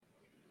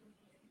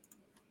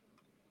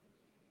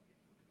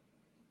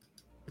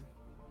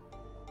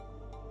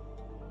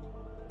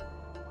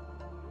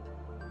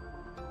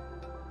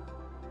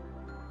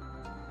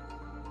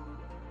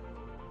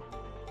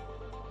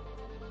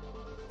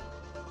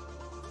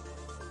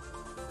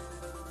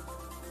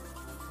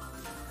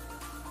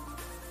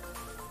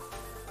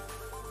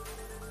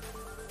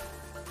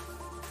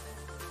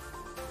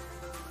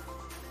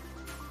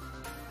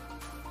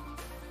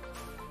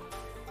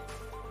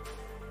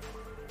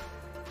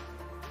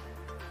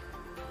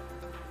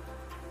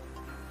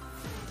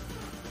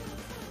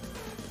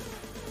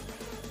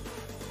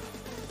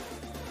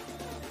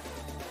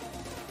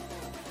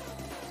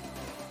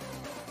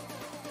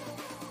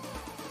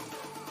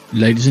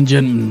Ladies and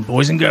gentlemen,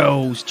 boys and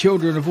girls,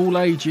 children of all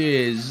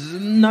ages,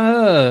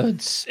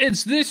 nerds,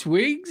 it's this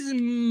week's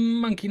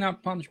Monkey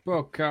Nut Punch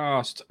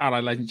podcast. Hello,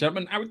 ladies and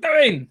gentlemen, how are we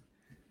doing?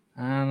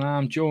 And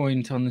I'm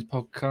joined on this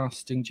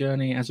podcasting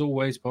journey, as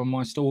always, by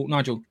my stalwart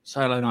Nigel.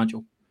 Say hello,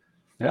 Nigel.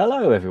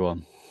 Hello,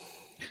 everyone.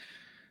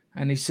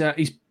 And he's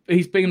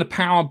being the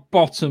power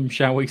bottom,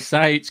 shall we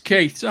say? It's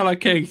Keith. Hello,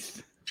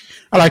 Keith.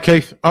 Hello,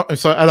 Keith.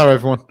 Hello,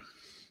 everyone.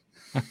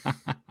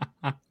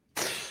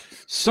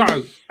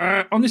 So,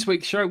 on this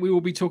week's show, we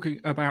will be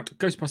talking about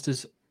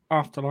Ghostbusters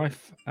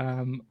Afterlife,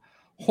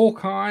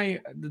 Hawkeye,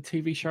 the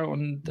TV show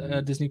on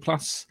Disney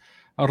Plus,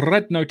 a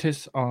Red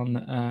Notice on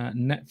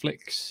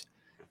Netflix,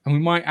 and we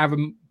might have a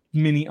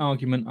mini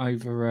argument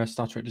over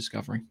Star Trek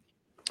Discovery.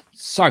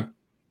 So,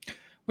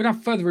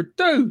 without further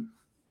ado,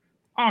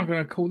 I'm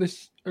going to call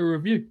this a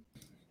review.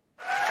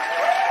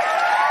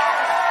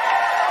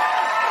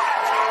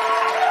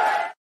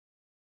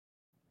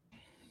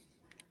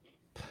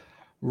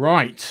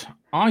 Right,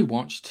 I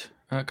watched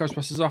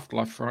Ghostbusters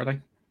Afterlife Friday,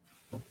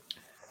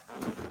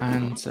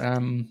 and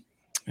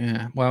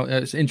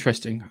it's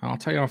interesting. I'll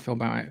tell you how I feel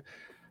about it.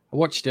 I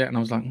watched it and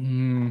I was like,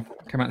 came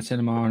out of the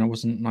cinema and I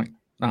wasn't like,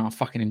 I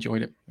fucking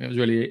enjoyed it. It was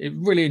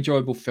really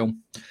enjoyable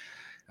film.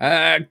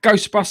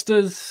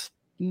 Ghostbusters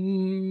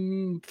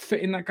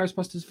fit in that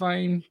Ghostbusters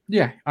vein.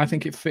 Yeah, I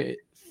think it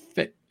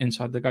fit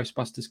inside the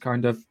Ghostbusters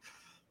kind of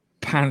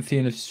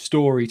pantheon of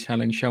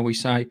storytelling, shall we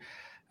say.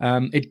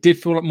 It did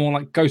feel more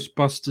like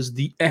Ghostbusters,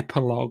 the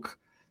epilogue,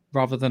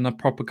 rather than a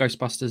proper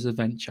Ghostbusters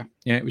adventure.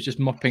 Yeah, it was just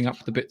mopping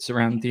up the bits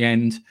around the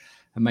end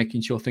and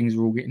making sure things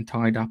were all getting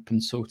tied up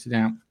and sorted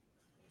out.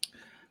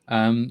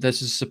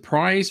 There's a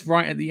surprise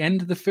right at the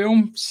end of the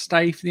film.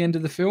 Stay for the end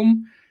of the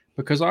film,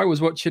 because I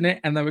was watching it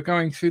and they were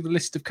going through the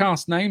list of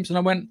cast names and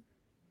I went,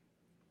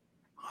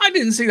 I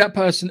didn't see that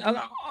person.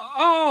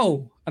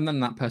 And then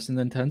that person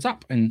then turns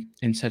up in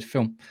said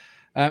film.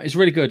 It's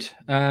really good.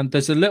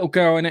 There's a little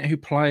girl in it who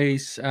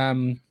plays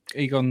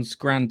Egon's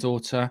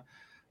granddaughter.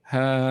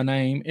 Her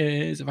name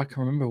is, if I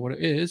can remember what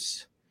it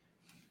is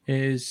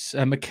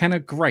McKenna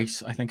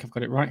Grace. I think I've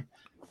got it right.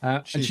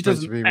 And she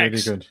does really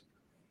good.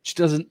 She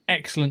does an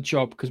excellent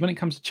job, because when it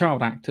comes to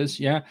child actors,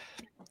 they're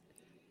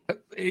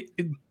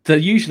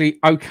usually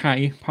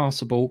okay,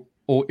 passable,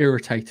 or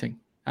irritating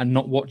and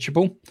not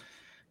watchable.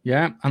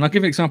 Yeah, and I'll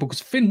give you an example,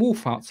 because Finn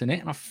Wolfhardt's in it,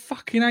 and I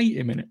fucking hate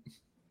him in it.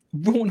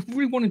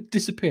 Really want to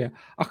disappear.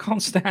 I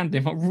can't stand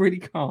him. I really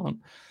can't.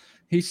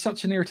 He's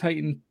such an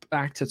irritating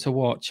actor to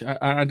watch.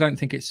 I don't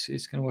think it's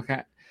going to work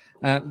out.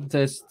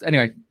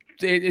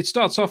 It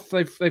starts off.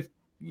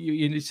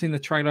 You've seen the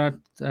trailer.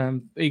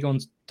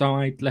 Egon's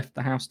died, left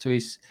the house to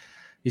his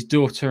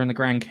daughter and the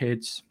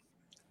grandkids,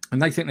 and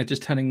they think they're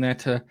just turning there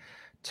to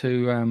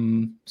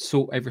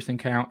sort everything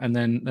out and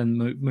then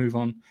move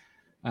on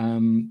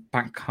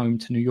back home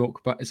to New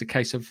York. But it's a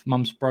case of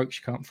mum's broke.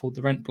 She can't afford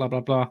the rent. Blah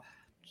blah blah.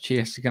 She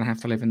is going to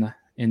have to live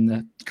in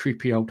the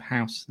creepy old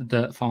house, the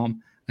dirt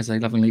farm, as they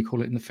lovingly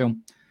call it in the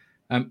film.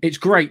 It's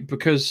great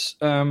because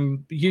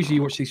usually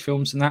you watch these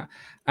films and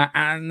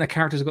the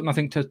characters have got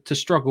nothing to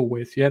struggle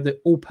with. Yeah, they're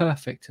all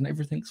perfect and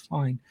everything's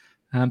fine,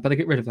 but they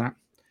get rid of that.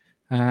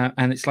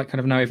 And it's like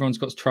kind of, no, everyone's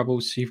got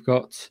troubles. So you've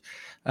got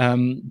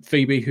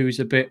Phoebe, who's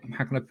a bit,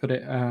 how can I put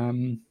it,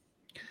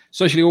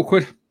 socially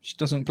awkward. She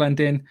doesn't blend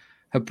in.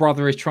 Her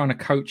brother is trying to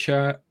coach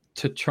her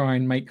to try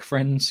and make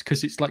friends,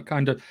 because it's like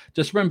kind of,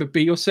 just remember,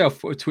 be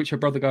yourself, to which her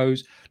brother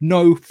goes,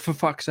 no, for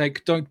fuck's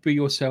sake, don't be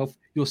yourself,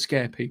 you'll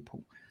scare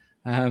people.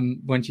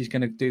 When she's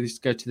going to do this,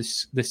 go to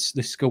this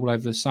school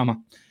over the summer.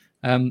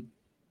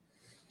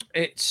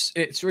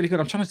 It's really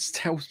good. I'm trying to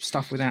tell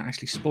stuff without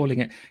actually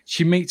spoiling it.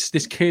 She meets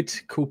this kid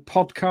called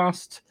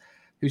Podcast,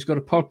 who's got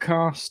a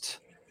podcast,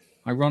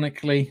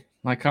 ironically,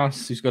 like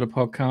us, who's got a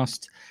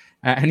podcast.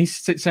 And he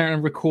sits there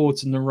and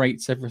records and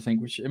narrates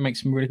everything, which it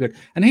makes him really good.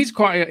 And he's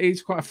quite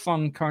a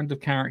fun kind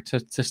of character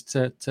just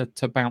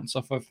to bounce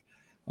off of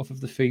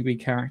the Phoebe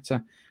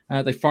character.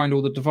 They find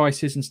all the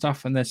devices and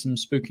stuff, and there's some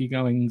spooky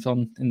goings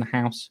on in the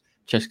house.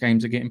 Chess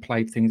games are getting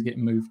played, things are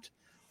getting moved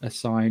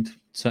aside,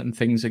 certain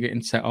things are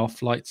getting set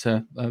off, lights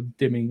are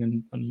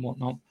dimming and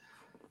whatnot.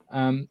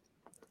 And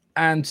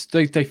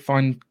they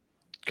find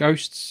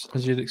ghosts,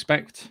 as you'd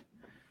expect,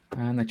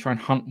 and they try and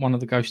hunt one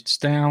of the ghosts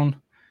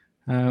down.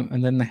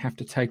 And then they have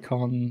to take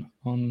on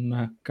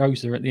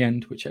Gozer at the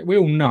end, which we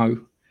all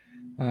know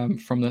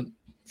from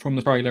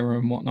the trailer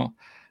and whatnot.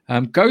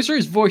 Gozer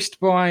is voiced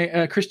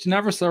by Christian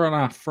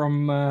Avasarala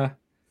from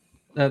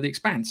The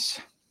Expanse,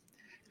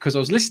 because I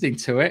was listening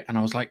to it and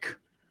I was like,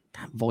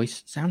 that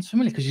voice sounds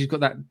familiar, because she's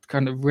got that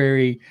kind of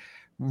very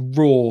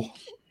raw,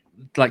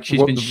 like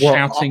she's been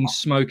shouting,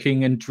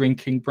 smoking and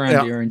drinking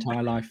brandy her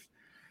entire life.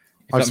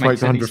 I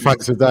smoked 100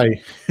 fags a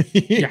day.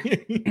 Yeah.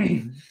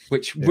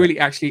 Which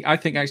really I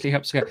think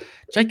helps her.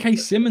 J.K.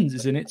 Simmons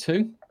is in it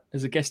too,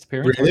 as a guest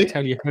appearance. Really? I'll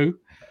tell you who.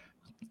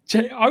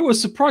 I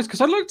was surprised because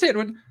I looked at it and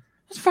went,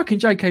 that's fucking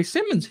J.K.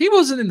 Simmons. He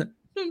wasn't in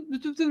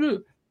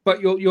the...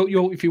 but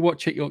you'll if you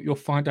watch it, you'll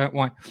find out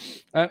why.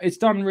 It's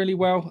done really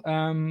well.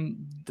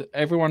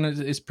 Everyone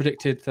is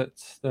predicted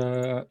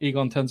that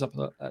Egon turns up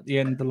at the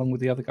end along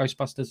with the other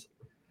Ghostbusters.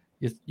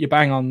 You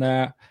bang on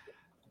there.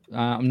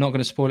 I'm not going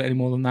to spoil it any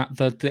more than that.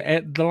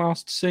 The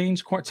last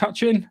scene's quite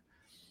touching.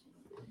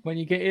 When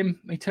you get him,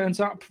 he turns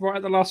up right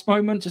at the last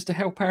moment just to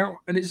help out,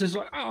 and it's just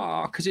like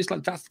because it's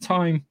like that's the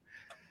time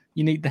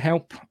you need the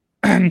help.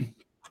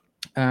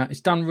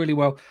 It's done really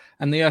well,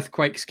 and the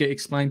earthquakes get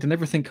explained, and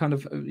everything kind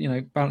of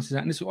balances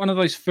out. And it's one of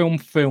those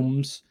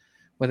films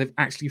where they've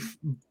actually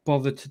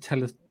bothered to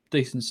tell a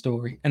decent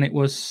story, and it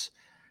was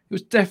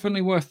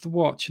definitely worth the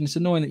watch. And it's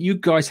annoying that you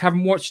guys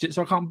haven't watched it,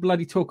 so I can't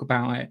bloody talk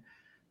about it.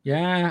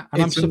 Yeah,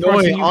 and it's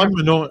annoying.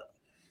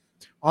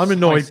 I'm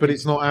annoyed, but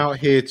it's not out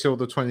here till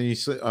the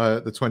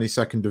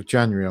 22nd of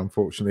January.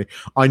 Unfortunately,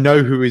 I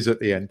know who is at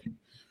the end.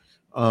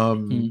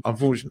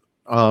 Unfortunately,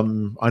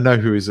 I know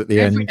who is at the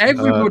end.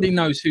 Everybody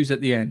knows who's at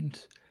the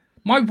end.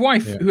 My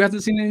wife, who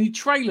hasn't seen any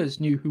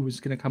trailers, knew who was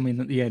going to come in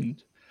at the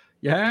end.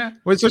 Yeah.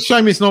 Well, it's a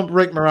shame it's not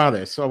Rick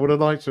Moranis. I would have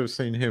liked to have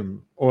seen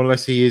him, or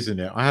unless he is in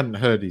it. I hadn't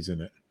heard he's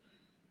in it.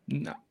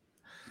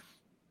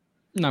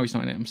 No, he's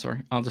not in it. I'm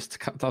sorry. I'll just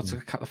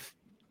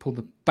pull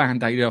the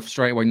band-aid off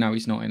straight away. No,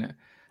 he's not in it.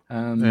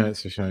 Yeah,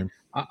 it's a shame.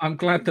 I'm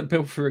glad that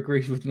Bilfer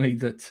agrees with me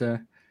that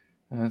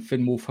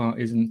Finn Wolfhard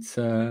isn't.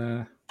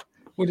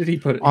 What did he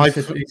put?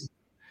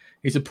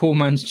 He's a poor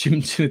man's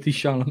Jim Timothy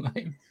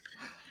Chalamet.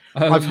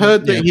 I've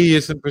heard that he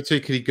isn't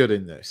particularly good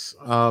in this,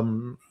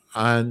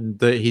 and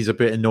that he's a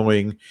bit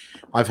annoying.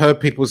 I've heard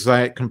people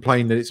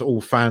complain that it's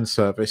all fan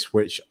service,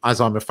 which, as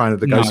I'm a fan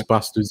of the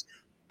Ghostbusters,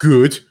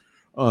 good.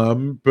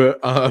 But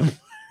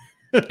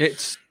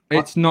it's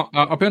not.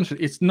 I'll be honest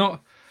with you, it's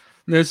not.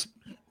 There's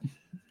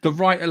the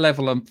right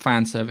level of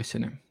fan service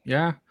in it.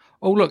 Yeah.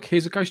 Oh, look,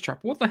 here's a ghost trap.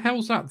 What the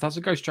hell's that? That's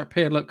a ghost trap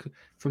here. Look,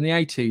 from the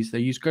 80s, they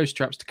use ghost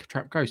traps to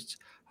trap ghosts.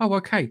 Oh,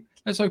 okay.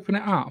 Let's open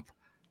it up.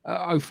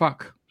 Oh,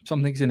 fuck.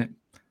 Something's in it.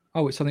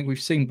 Oh, it's something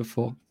we've seen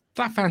before.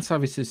 That fan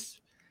service is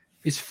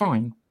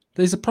fine.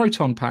 There's a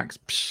proton packs.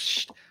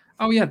 Psh.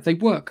 Oh, yeah, they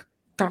work.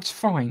 That's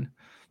fine.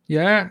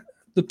 Yeah.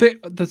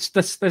 There's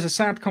a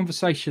sad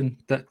conversation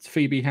that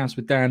Phoebe has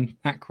with Dan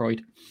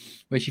Aykroyd,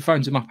 where she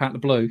phones him up out of the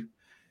blue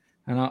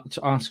and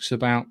asks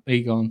about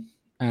Egon,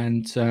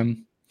 and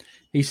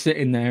he's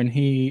sitting there and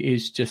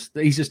he's just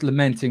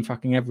lamenting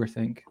fucking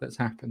everything that's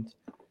happened,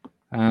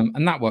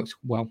 and that worked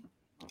well,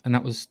 and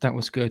that was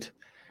good,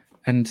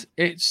 and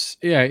you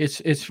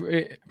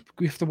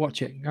have to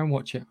watch it. Go and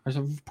watch it. As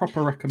a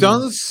proper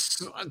recommend.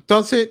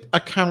 Does it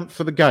account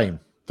for the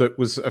game that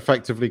was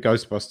effectively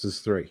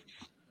Ghostbusters 3?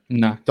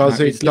 No.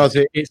 It's off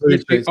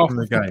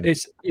the game?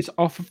 It's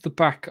off of the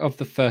back of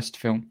the first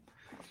film.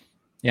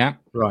 Yeah.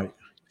 Right.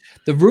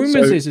 The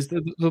rumors is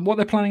that what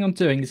they're planning on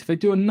doing is if they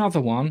do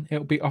another one,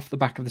 it'll be off the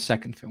back of the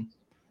second film.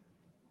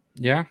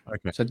 Yeah.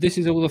 Okay. So this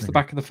is all off the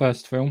back of the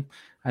first film,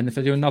 and if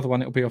they do another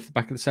one, it'll be off the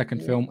back of the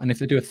second film, and if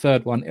they do a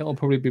third one, it'll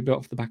probably be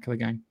off the back of the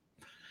game.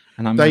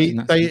 And I'm they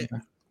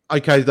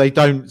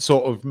don't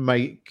sort of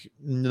make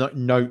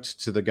note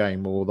to the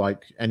game or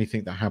like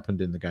anything that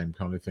happened in the game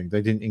kind of thing.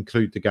 They didn't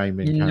include the game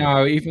in.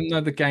 No, even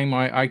though the game,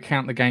 I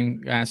count the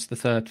game as the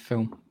third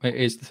film. It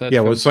is the third. Yeah,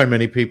 film. Well, so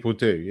many people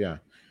do. Yeah.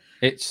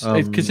 It's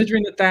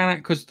considering that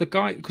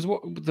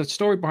what the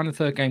story behind the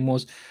third game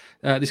was,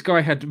 this guy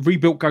had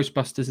rebuilt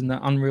Ghostbusters in the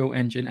Unreal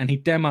Engine and he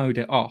demoed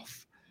it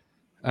off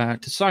to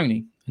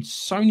Sony, and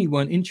Sony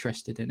weren't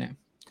interested in it.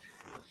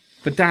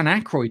 But Dan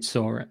Aykroyd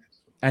saw it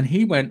and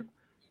he went,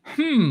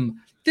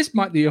 this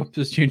might be the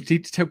opportunity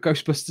to tell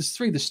Ghostbusters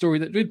 3, the story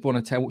that we'd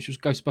want to tell, which was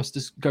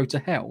Ghostbusters Go to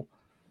Hell.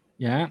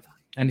 Yeah.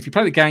 And if you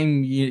play the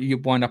game, you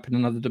wind up in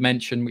another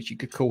dimension, which you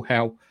could call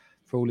hell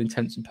for all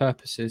intents and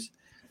purposes.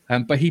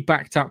 But he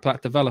backed up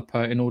that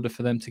developer in order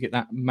for them to get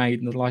that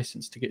made and the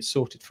license to get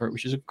sorted for it,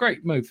 which is a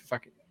great move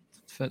for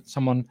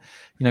someone,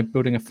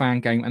 building a fan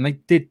game. And they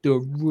did do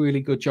a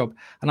really good job.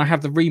 And I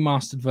have the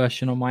remastered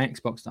version on my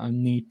Xbox that I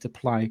need to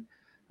play.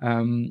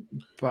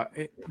 But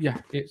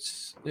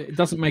it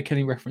doesn't make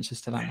any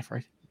references to that, I'm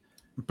afraid.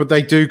 But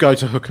they do go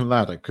to Hook and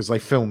Ladder because they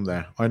film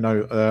there. I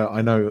know that.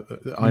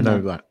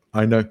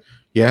 I know.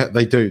 Yeah,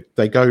 they do.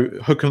 They go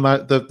Hook and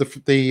Ladder.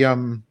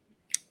 The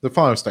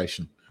fire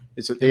station.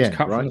 It's at the end,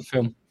 cut right? From the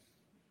film.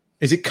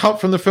 Is it cut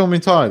from the film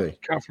entirely,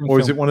 or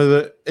is it one of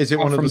the? Is it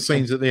one of the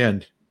scenes at the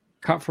end?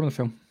 Cut from the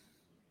film.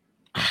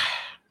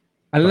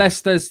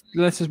 Unless there's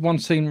one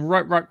scene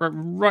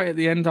right at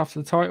the end after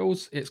the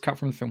titles, it's cut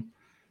from the film.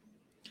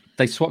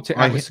 They swapped it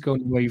out with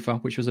Sigourney Weaver,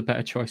 which was a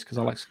better choice because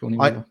I like Sigourney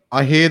Weaver.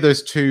 I hear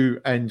there's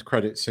 2 end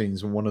credit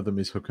scenes, and one of them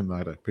is Hook and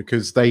Ladder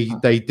because they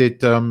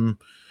did an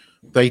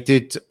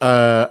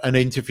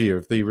interview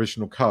of the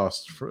original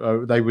cast.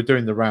 They were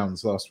doing the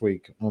rounds last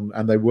week,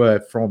 and they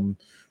were from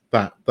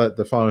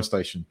the fire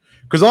station.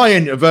 Because I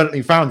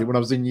inadvertently found it when I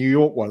was in New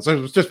York once. I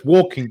was just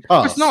walking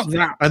past. It's not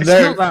that. And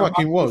there it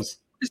fucking was.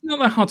 It's not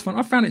that hard to find.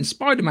 I found it in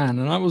Spider-Man,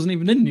 and I wasn't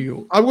even in New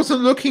York. I wasn't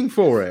looking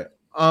for it.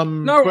 No,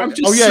 I'm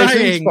just saying.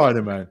 It's in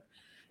Spider-Man.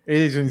 It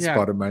is in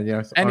Spider-Man,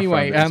 yeah.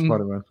 Anyway,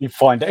 you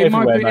find it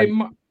everywhere,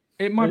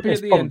 It might be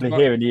It's at the end. probably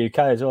here in the UK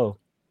as well.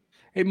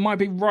 It might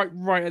be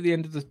right at the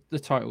end of the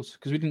titles,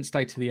 because we didn't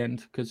stay to the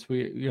end because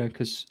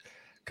because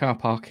car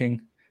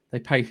parking, they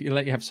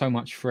let you have so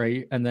much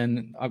free, and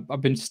then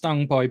I've been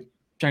stung by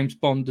James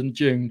Bond and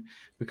Dune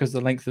because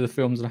of the length of the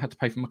films, and I had to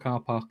pay for my car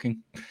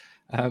parking.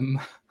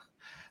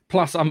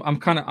 Plus, I'm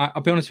kind of,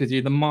 I'll be honest with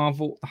you,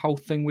 the whole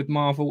thing with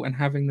Marvel and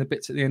having the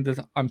bits at the end of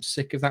I'm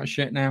sick of that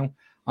shit now.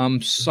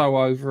 I'm so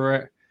over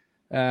it.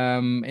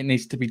 It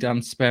needs to be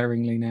done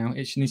sparingly now.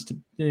 It needs to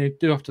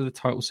do after the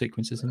title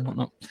sequences and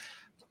whatnot.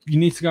 You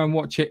need to go and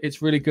watch it.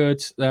 It's really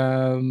good.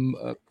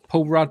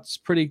 Paul Rudd's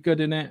pretty good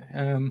in it.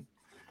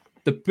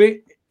 The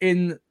bit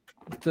in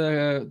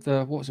the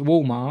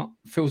Walmart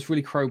feels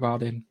really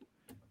crowbarred in.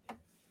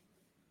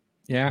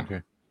 Yeah.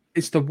 Okay.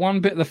 It's the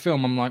one bit of the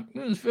film I'm like,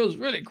 this feels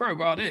really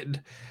crowbarred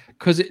in,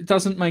 because it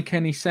doesn't make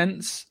any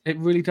sense. It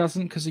really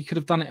doesn't, because he could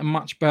have done it a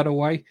much better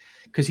way,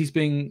 because he's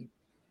being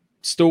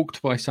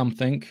stalked by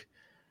something,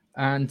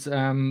 and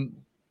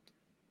and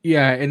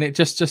it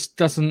just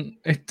doesn't.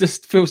 It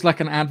just feels like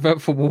an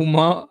advert for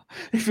Walmart.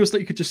 It feels like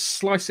you could just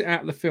slice it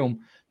out of the film,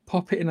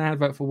 pop it in an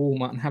advert for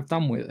Walmart, and have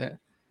done with it,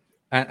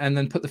 and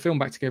then put the film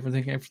back together and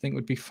think everything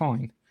would be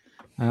fine.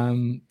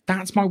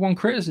 That's my one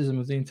criticism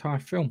of the entire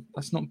film.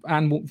 That's not,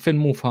 and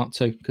Finn Wolfhard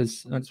too,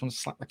 because I just want to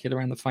slap the kid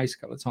around the face a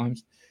couple of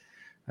times,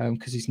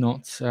 because he's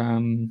not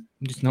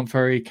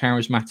very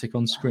charismatic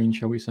on screen,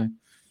 shall we say?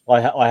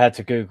 I had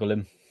to Google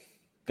him.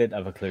 Didn't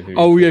have a clue who.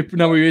 Oh yeah,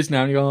 no, he is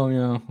now.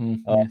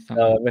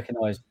 I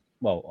recognise.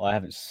 Well, I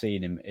haven't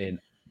seen him in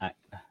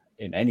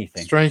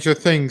anything. Stranger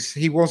Things.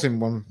 He was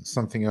in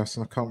something else,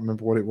 and I can't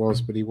remember what it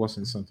was, but he was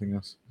in something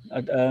else.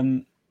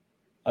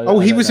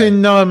 He was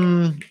in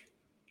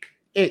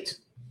It.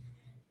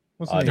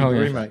 Wasn't he? Oh, The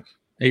yeah. remake.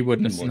 He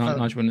wouldn't have. Nigel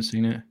wouldn't have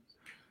seen it.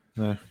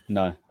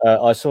 No.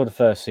 I saw the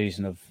first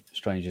season of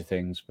Stranger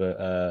Things, but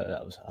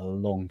that was a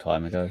long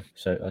time ago,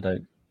 so I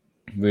don't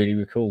really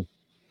recall.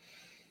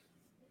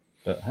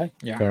 But hey,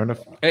 Yeah, fair enough.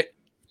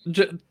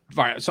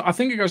 Right, so I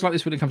think it goes like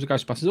this when it comes to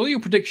Ghostbusters. All your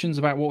predictions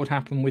about what would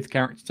happen with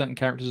certain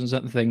characters and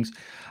certain things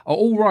are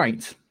all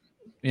right.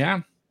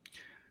 Yeah.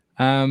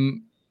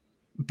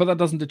 But that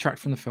doesn't detract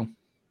from the film.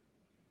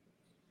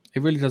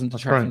 It really doesn't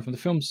detract from the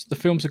films. The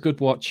film's a good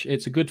watch.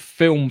 It's a good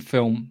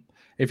film.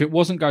 If it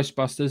wasn't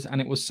Ghostbusters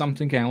and it was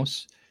something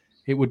else,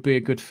 it would be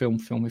a good film.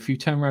 If you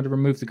turn around and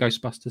remove the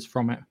Ghostbusters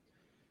from it,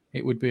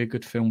 it would be a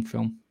good film.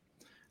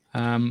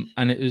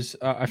 And it is.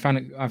 I found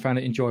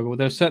it enjoyable.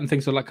 There are certain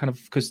things that, like, kind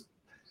of, because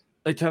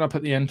they turn up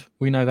at the end.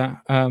 We know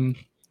that.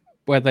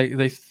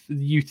 Where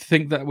you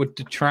think that would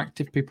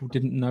detract if people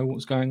didn't know what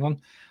was going on.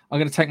 I'm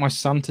going to take my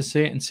son to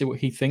see it and see what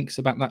he thinks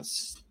about that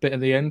bit at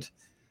the end.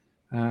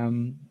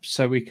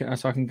 So I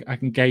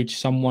can gauge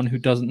someone who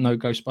doesn't know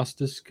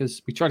Ghostbusters,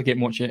 because we tried to get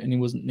him watch it and he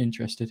wasn't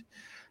interested.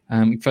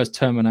 First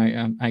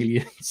Terminator,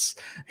 Aliens,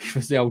 it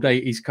was the old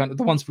 80s kind of,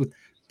 the ones with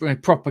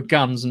proper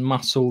guns and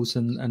muscles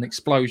and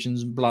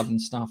explosions and blood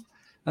and stuff.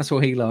 That's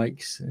what he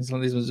likes. It's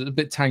like, this was a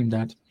bit tame,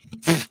 Dad.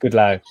 Good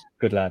lad.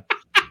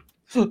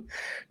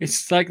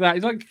 It's like that.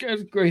 He's like,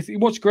 he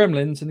watched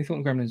Gremlins and he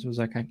thought Gremlins was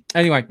okay.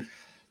 Anyway,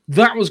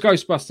 that was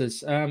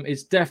Ghostbusters.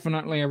 It's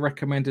definitely a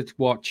recommended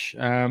watch.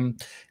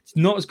 It's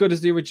not as good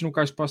as the original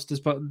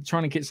Ghostbusters, but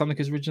trying to get something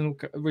as original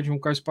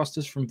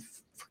Ghostbusters from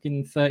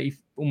fucking 30,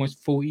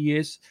 almost 40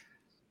 years.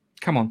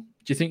 Come on. Do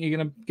you think you're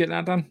going to get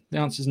that done? The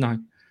answer is no.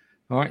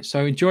 All right.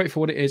 So enjoy it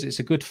for what it is. It's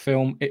a good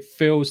film. It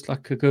feels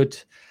like a good...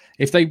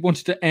 If they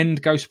wanted to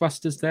end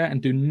Ghostbusters there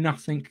and do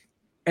nothing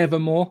ever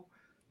more,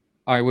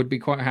 I would be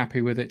quite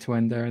happy with it to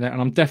end there. And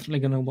I'm definitely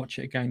going to watch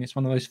it again. It's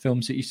one of those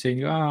films that you see and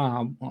you go,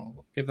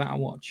 I'll give that a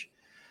watch.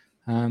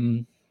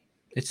 It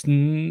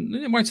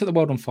won't set the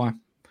world on fire,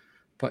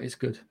 but it's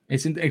good.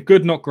 It's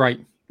good, not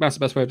great. That's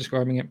the best way of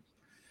describing it.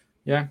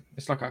 Yeah,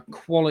 it's like a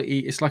quality.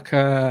 It's like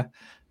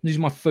use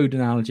my food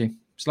analogy.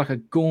 It's like a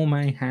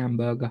gourmet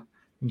hamburger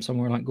from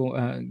somewhere like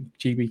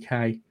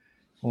GBK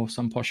or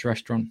some posh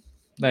restaurant.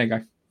 There you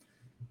go.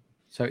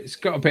 So it's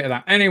got a bit of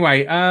that.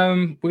 Anyway,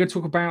 we're going to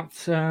talk about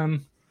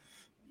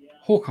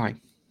Hawkeye.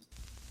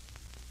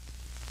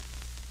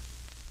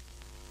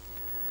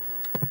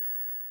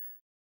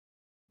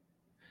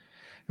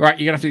 Right,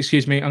 you're going to have to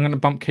excuse me. I'm going to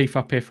bump Keith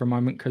up here for a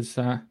moment because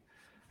I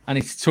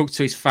need to talk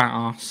to his fat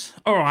ass.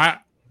 All right.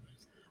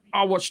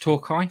 I watched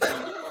Hawkeye.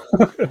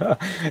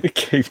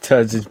 Keith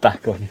turns his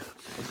back on you.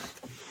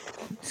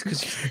 It's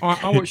because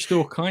I watched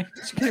Hawkeye.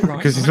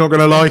 Because he's not going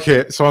to like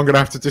it, so I'm going to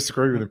have to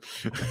disagree with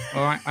him.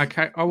 All right,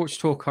 okay. I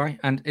watched Hawkeye,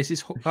 and this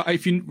is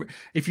if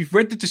you've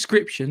read the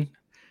description,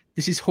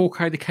 this is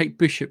Hawkeye the Kate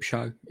Bishop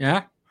show,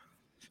 yeah?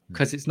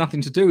 Because it's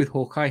nothing to do with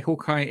Hawkeye.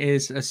 Hawkeye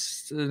is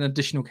an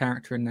additional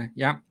character in there,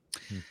 yeah?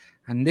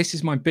 And this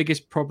is my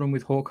biggest problem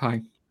with Hawkeye.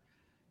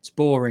 It's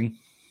boring.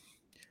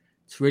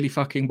 It's really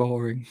fucking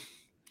boring.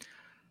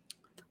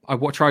 I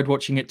tried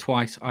watching it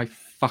twice. I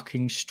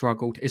fucking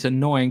struggled. It's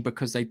annoying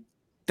because they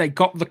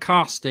got the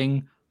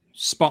casting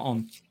spot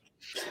on.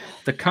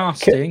 The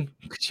casting,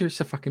 you're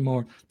so fucking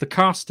moron. The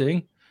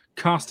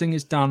casting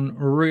is done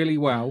really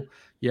well.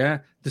 Yeah,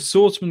 the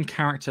swordsman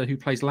character who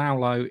plays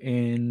Laulo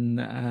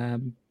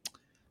in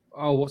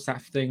what's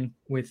that thing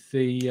with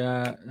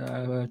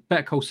the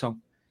Better Call Saul?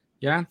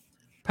 Yeah,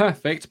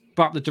 perfect.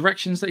 But the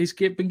directions that he's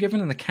been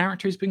given and the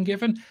character he's been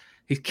given,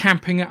 he's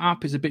camping it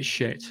up is a bit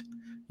shit.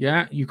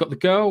 Yeah, you've got the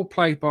girl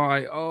played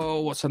by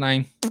what's her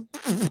name?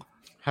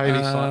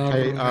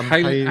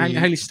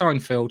 Haley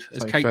Steinfeld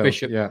as Kate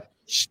Bishop. Yeah,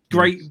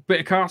 great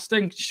bit of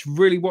casting. She's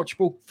really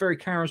watchable, very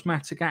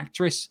charismatic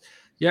actress.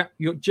 Yeah,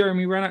 you got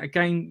Jeremy Renner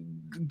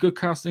again, good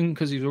casting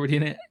because he's already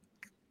in it.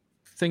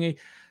 Thingy.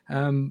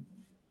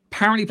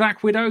 Apparently,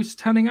 Black Widow's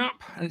turning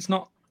up, and it's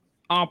not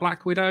our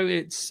Black Widow.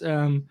 It's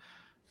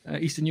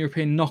Eastern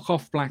European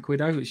knockoff Black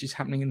Widow, which is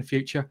happening in the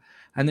future.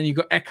 And then you've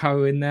got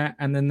Echo in there,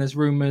 and then there's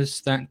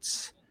rumors that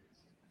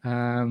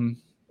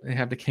they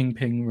have the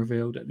Kingpin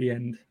revealed at the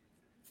end.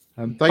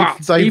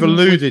 They've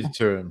alluded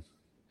to him.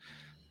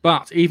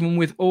 But even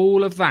with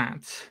all of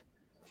that,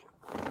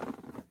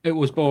 it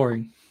was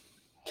boring.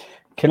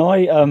 Can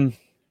I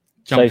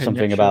say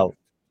something about...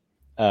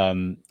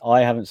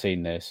 I haven't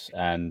seen this,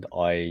 and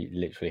I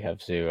literally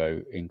have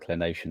zero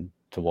inclination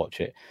to watch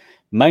it,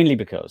 mainly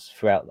because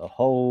throughout the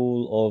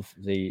whole of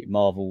the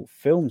Marvel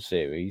film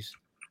series,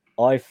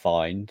 I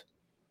find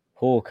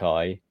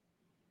Hawkeye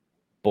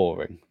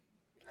boring.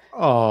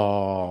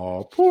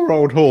 Oh, poor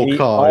old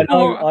Hawkeye! I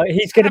know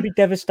he's going to be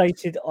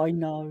devastated. I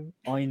know.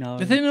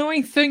 The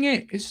annoying thing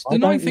is the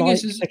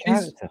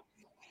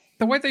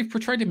way they've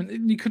portrayed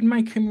him. You could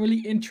make him really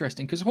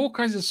interesting because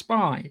Hawkeye's a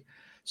spy.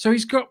 So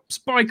he's got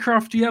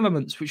spy-crafty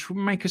elements which would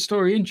make a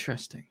story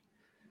interesting.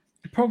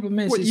 The problem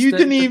is, you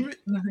didn't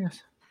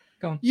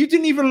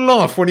even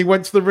laugh when he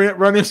went to the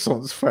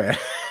Renaissance Fair.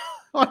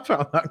 I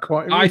found that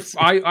quite amusing.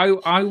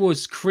 I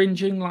was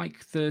cringing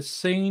like the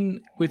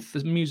scene with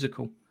the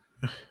musical.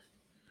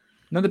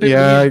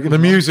 The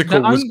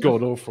musical was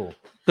god awful.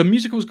 The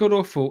musical was god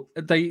awful.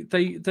 They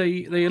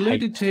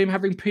alluded to him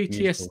having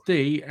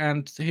PTSD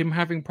and him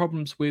having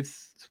problems with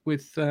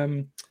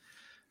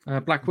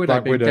Black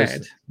Widow being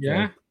dead.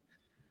 Yeah.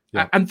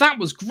 And that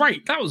was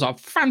great. That was a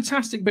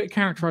fantastic bit of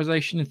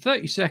characterization in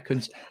 30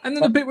 seconds. And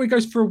then the bit where he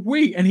goes for a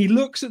wee and he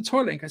looks at the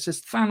toilet and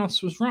says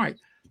Thanos was right.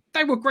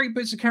 They were great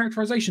bits of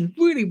characterization,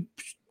 really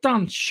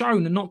done,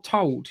 shown, and not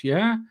told.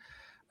 Yeah.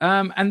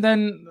 And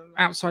then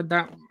outside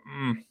that,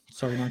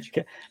 sorry,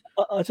 Nigel.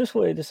 I just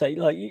wanted to say,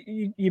 like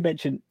you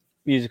mentioned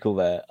musical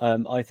there.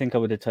 I think I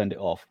would have turned it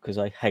off because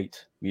I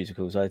hate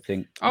musicals. I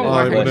think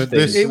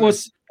it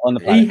was.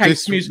 He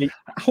hates music.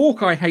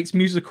 Hawkeye hates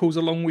musicals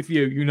along with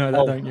you. You know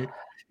that, don't you?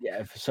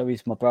 Yeah, so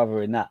he's my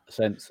brother in that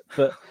sense.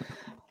 But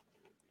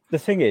the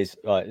thing is,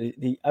 right,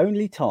 the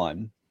only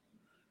time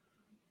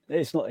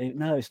it's not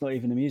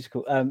even a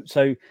musical.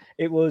 So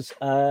it was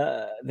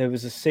there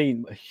was a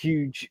scene, a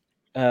huge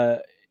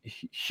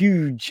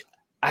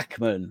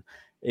Ackman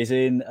is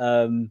in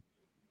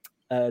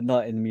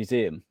Night in the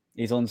Museum.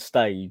 He's on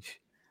stage,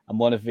 and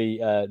one of the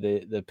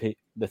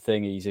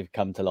thingies have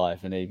come to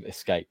life, and he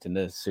escaped in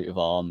the suit of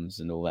arms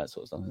and all that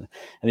sort of stuff. And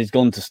he's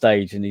gone to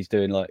stage, and he's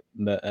doing like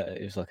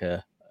it was like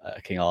a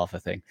King Arthur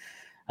thing,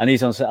 and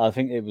he's on set. I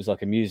think it was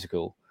like a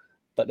musical,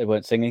 but they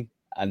weren't singing,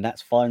 and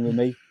that's fine with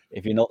me.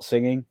 If you're not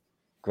singing,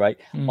 great.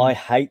 I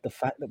hate the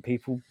fact that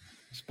people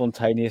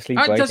spontaneously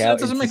break out. That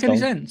doesn't make any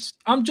sense.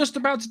 I'm just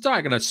about to die.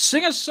 I'm gonna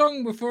sing a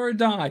song before I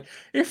die.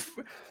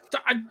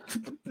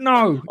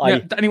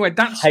 Anyway,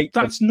 that's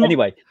not.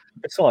 Anyway,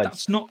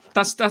 besides,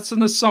 that's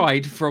an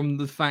aside from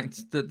the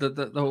fact that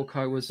the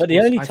Hawkeye was. But the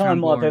only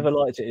time I've ever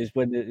liked it is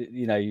when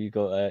you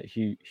got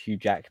Hugh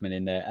Jackman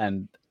in there,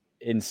 and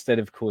instead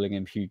of calling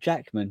him Hugh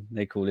Jackman,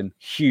 they call him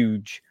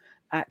Huge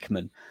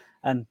Ackman,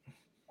 and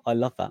I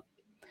love that.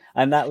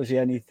 And that was the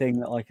only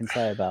thing that I can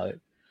say about it.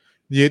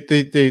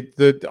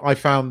 I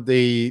found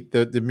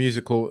the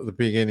musical at the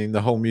beginning,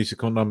 the whole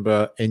musical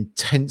number,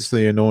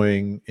 intensely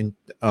annoying and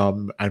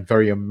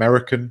very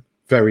American,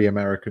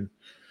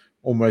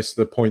 almost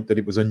to the point that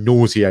it was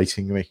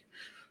nauseating me.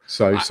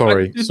 So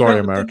sorry,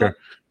 America.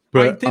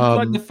 But I did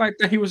like the fact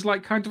that he was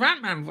like kind of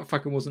Ant-Man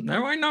fucking wasn't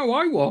there. I know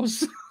I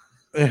was.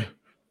 Yeah.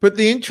 But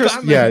the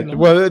interest,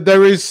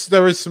 there is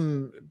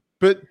some.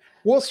 But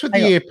what's with the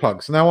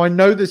earplugs? Now I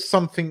know there's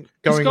something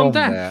going on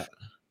there.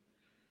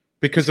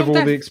 Because of all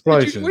the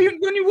explosions.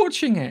 When you're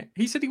watching it,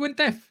 he said he went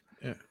deaf.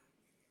 Yeah,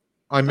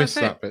 I missed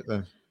that bit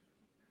then.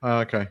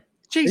 Okay.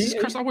 Jesus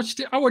Christ! I watched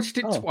it.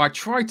 I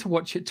tried to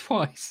watch it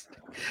twice.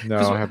 No,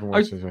 I haven't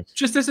watched it.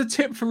 Just as a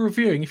tip for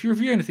reviewing, if you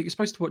review anything, you're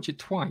supposed to watch it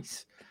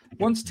twice.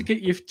 Once to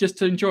get you just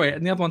to enjoy it,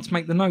 and the other one to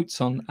make the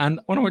notes on. And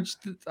when I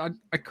watched it,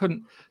 I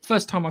couldn't.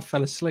 First time I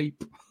fell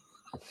asleep.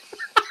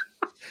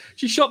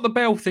 She shot the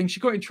bell thing. She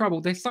got in trouble.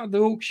 They started the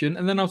auction,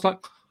 and then I was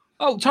like,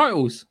 "Oh,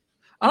 titles."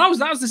 And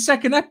that was the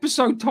second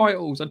episode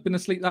titles. I'd been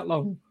asleep that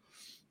long.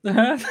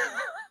 Is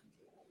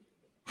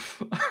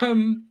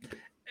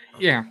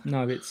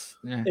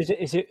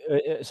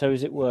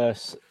it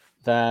worse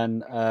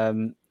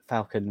than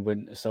Falcon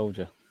Winter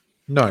Soldier?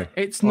 No,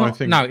 it's not.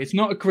 No, it's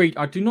not egregious.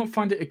 I do not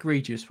find it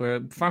egregious. Where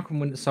Falcon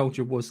Winter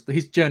Soldier was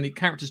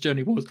character's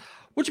journey was.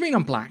 What do you mean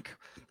I'm black?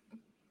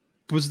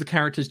 Was the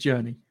character's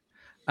journey,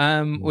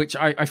 which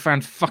I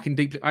found fucking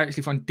deeply. I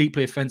actually find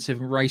deeply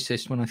offensive and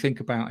racist when I think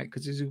about it,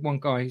 because there's one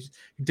guy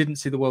who didn't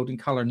see the world in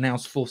color and now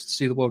is forced to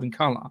see the world in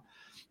color.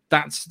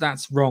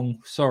 That's wrong.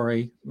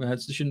 Sorry,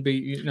 it shouldn't be.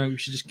 You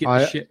should just get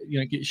the shit.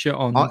 Get your shit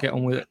on and get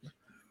on with it.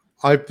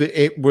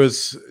 It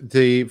was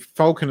the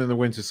Falcon and the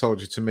Winter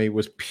Soldier to me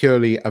was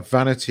purely a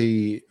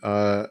vanity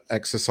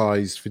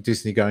exercise for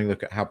Disney going,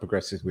 look at how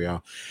progressive we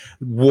are.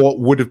 What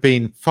would have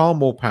been far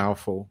more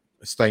powerful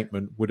a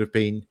statement would have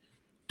been,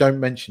 don't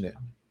mention it.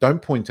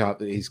 Don't point out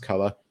that he's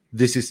color.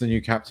 This is the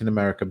new Captain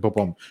America.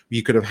 Boom.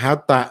 You could have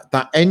had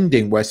that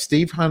ending where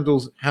Steve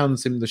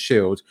hands him the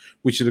shield,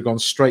 which should have gone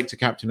straight to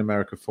Captain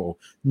America 4.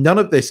 None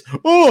of this.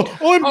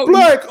 I'm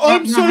black.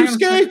 I'm so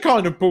scared.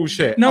 Kind of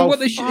bullshit. No, what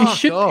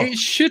it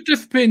should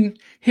have been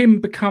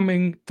him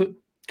becoming the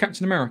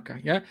Captain America.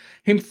 Yeah,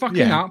 him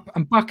fucking up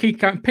and Bucky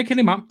picking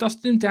him up,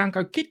 dusting him down.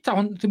 Go get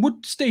on.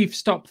 Would Steve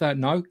stop that?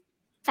 No,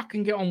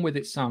 fucking get on with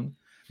it, son.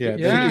 Yeah,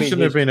 it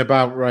shouldn't have been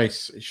about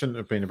race. It shouldn't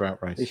have been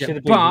about race. It should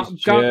have been his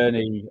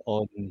journey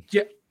on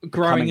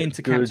growing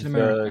into Captain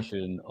America.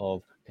 Version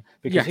of,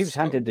 because he was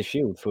handed the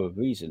shield for a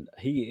reason.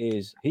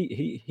 He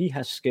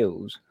has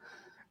skills,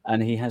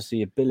 and he has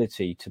the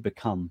ability to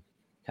become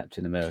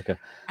Captain America.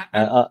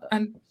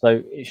 And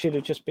so it should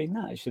have just been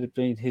that. It should have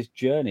been his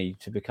journey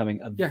to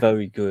becoming a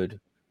very good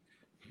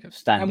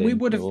standing. And we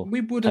would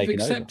have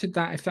accepted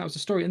that if that was the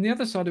story. And the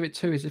other side of it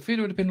too is if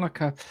it would have been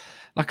like a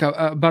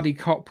buddy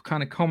cop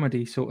kind of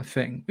comedy sort of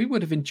thing, we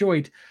would have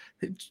enjoyed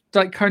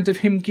like kind of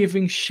him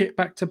giving shit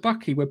back to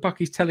Bucky, where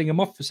Bucky's telling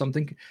him off for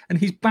something and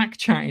he's back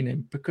chatting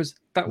him, because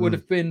that would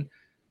have been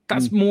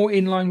more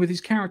in line with his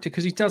character,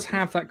 because he does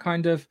have that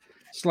kind of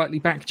slightly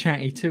back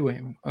chatty to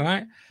him, all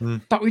right?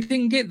 But we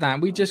didn't get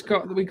that. We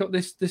got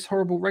this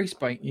horrible race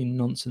baiting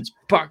nonsense.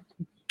 But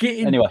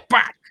getting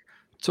back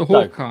to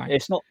Hawkeye,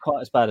 it's not quite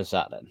as bad as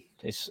that. Then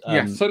it's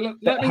So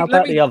how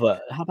about the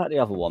other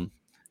one?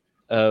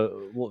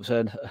 What was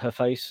her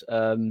face?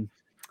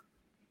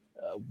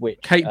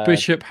 Kate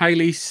Bishop,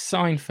 Haley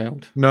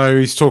Seinfeld. No,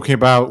 he's talking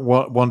about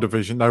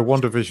WandaVision. No,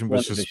 WandaVision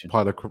was just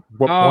pilot.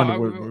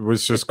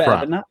 Was just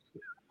crap.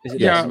 Is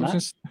it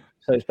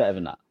so it's better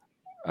than that.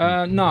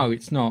 No,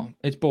 it's not.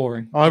 It's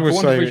boring. I would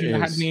say WandaVision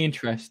had me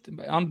interested.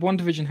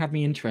 WandaVision had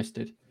me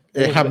interested.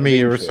 It had me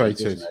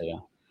irritated.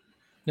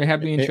 They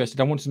had me interested.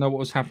 I wanted to know what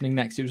was happening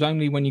next. It was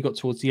only when you got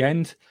towards the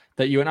end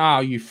that you went,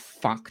 "Oh, you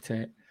fucked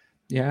it."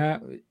 Yeah,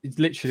 it's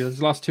literally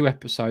those last 2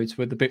 episodes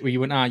where the bit where you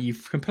went, you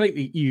fucked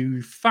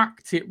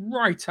it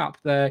right up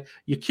there.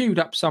 You queued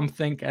up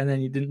something and then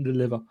you didn't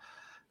deliver.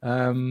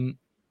 But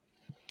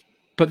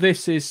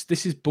this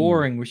is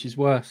boring, which is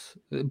worse.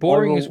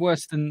 Boring is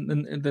worse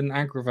than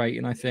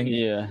aggravating, I think.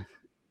 Yeah,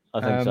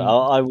 I think so.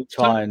 I will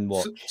try and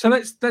watch. So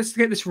let's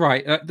get this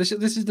right. This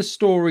is the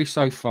story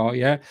so far.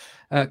 Yeah,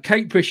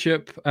 Kate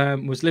Bishop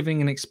was living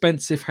in an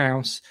expensive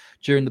house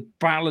during the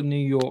Battle of New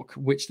York,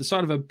 which the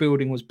side of her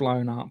building was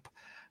blown up.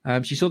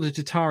 She saw the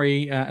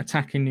Tatari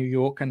attack in New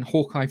York and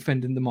Hawkeye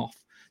fending them off.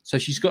 So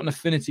she's got an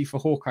affinity for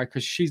Hawkeye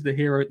because she's the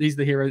hero. He's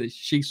the hero that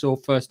she saw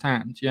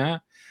firsthand. Yeah,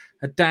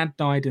 her dad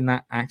died in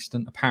that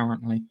accident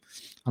apparently,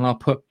 and I'll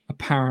put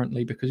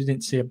apparently because he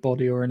didn't see a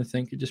body or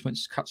anything. It just went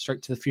cut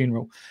straight to the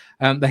funeral.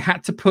 They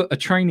had to put a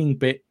training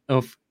bit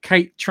of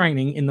Kate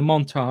training in the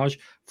montage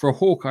for a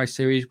Hawkeye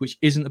series, which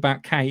isn't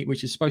about Kate,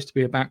 which is supposed to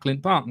be about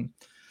Clint Barton.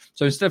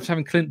 So instead of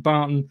having Clint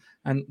Barton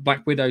and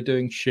Black Widow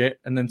doing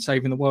shit and then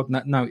saving the world,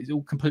 no, it's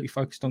all completely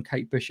focused on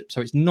Kate Bishop. So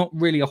it's not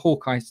really a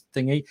Hawkeye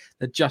thingy.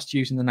 They're just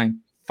using the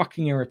name.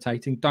 Fucking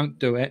irritating. Don't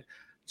do it.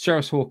 Show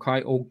us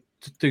Hawkeye or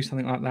do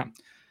something like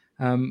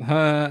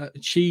that.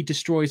 She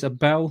destroys a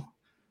bell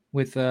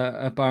with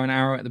a bow and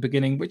arrow at the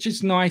beginning, which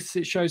is nice.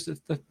 It shows that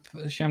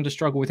she having to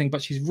struggle with things,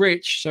 but she's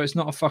rich, so it's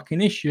not a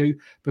fucking issue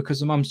because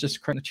the mum's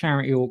just creating a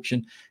charity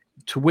auction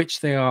to which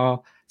they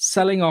are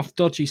selling off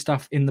dodgy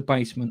stuff in the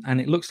basement, and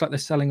it looks like they're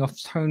selling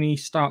off Tony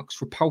Stark's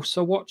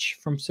repulsor watch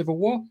from Civil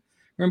War.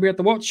 Remember he had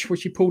the watch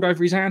which he pulled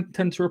over his hand,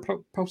 turned to a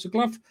repulsor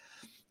glove?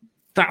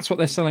 That's what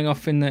they're selling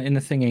off in the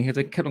thingy.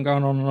 They kept on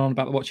going on and on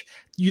about the watch.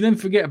 You then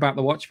forget about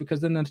the watch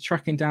because then they're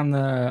tracking down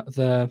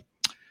the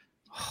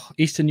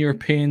Eastern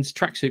Europeans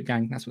tracksuit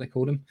gang. That's what they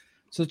called them.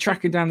 So they're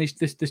tracking down this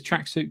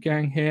tracksuit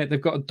gang here.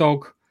 They've got a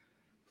dog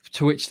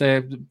to which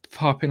they're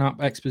harping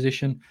up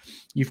exposition.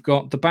 You've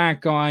got the bad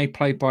guy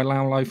played by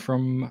Laulo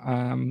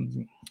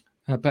from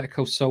Better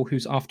Call Saul,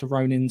 who's after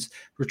Ronin's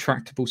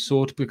retractable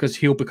sword because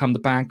he'll become the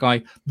bad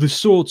guy, the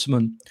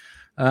swordsman.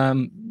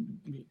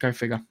 Go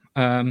figure.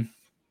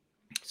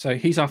 So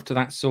he's after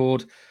that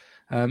sword.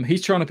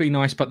 He's trying to be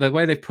nice, but the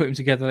way they've put him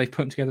together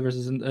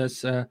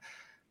as a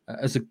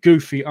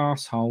goofy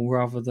asshole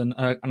rather than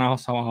an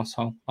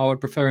asshole. I would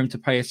prefer him to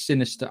play a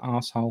sinister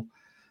asshole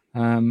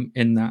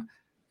in that.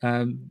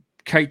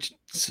 Kate's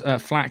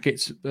flat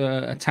gets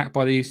attacked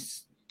by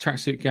these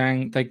tracksuit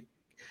gang.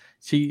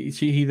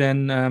 He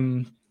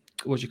then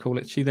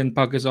she then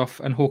buggers off,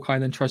 and Hawkeye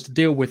then tries to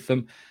deal with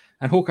them.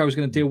 And Hawkeye was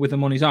going to deal with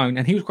them on his own,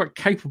 and he was quite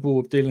capable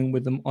of dealing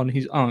with them on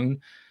his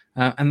own.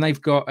 And they've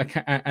got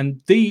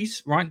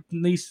these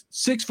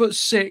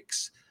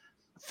 6'6",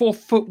 4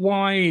 foot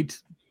wide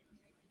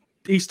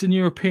Eastern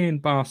European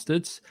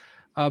bastards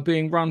are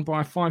being run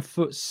by a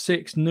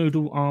 5'6"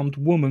 noodle-armed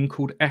woman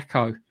called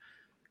Echo,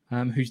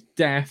 who's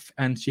deaf,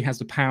 and she has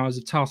the powers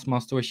of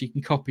Taskmaster where she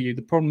can copy you.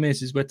 The problem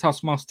is where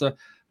Taskmaster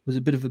was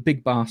a bit of a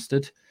big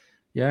bastard,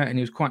 yeah, and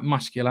he was quite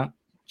muscular.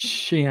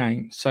 She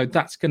ain't. So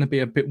that's going to be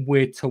a bit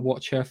weird to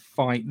watch her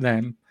fight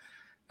them.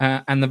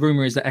 And the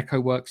rumor is that Echo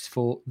works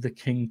for the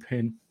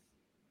Kingpin.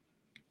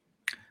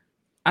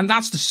 And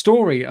that's the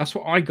story. That's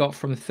what I got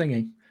from the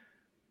thingy.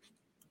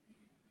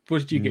 What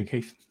did you get,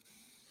 Keith?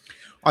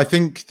 I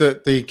think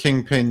that the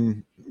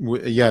Kingpin,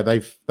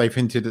 they've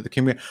hinted at the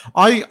Kingpin.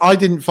 I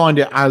didn't find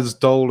it as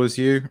dull as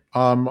you.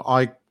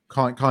 I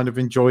kind of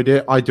enjoyed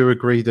it. I do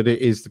agree that it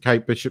is the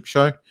Kate Bishop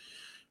show,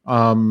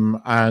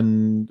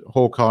 and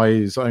Hawkeye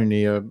is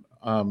only a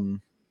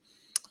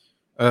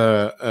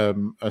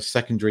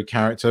secondary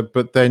character.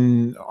 But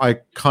then I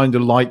kind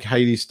of like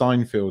Haley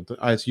Steinfeld,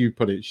 as you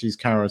put it. She's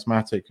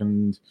charismatic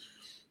and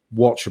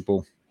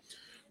watchable.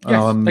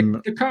 Yes,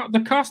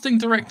 the casting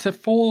director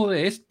for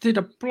this did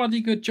a bloody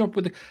good job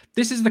with it.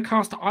 This is the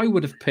cast I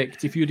would have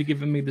picked if you'd have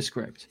given me the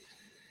script.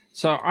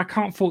 So I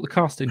can't fault the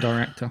casting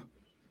director.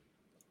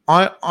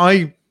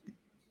 I'm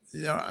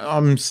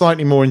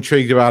slightly more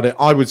intrigued about it.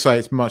 I would say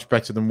it's much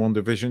better than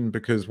WandaVision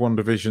because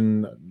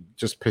WandaVision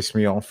just pissed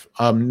me off.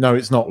 No,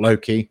 it's not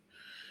Loki.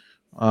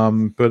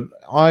 But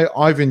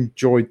I've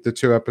enjoyed the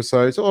 2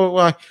 episodes.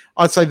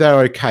 I'd say they're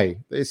okay.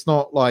 It's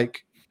not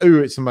like,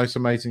 it's the most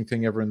amazing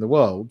thing ever in the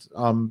world.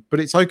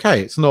 But it's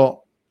okay. It's not.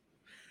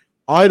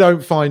 I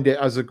don't find it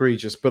as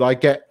egregious, but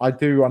I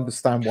do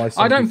understand why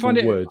some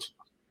people would.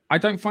 I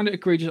don't find it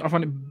egregious. I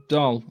find it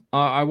dull.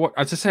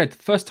 As I said,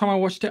 first time I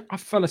watched it, I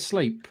fell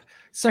asleep.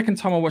 Second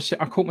time I watched it,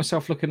 I caught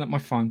myself looking at my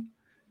phone.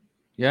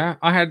 Yeah,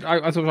 I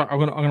thought I'm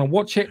gonna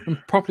watch it and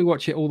properly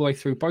watch it all the way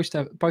through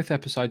both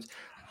episodes.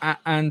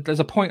 And there's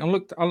a point I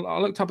looked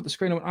up at the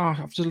screen and went,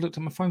 I've just looked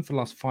at my phone for the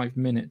last 5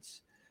 minutes,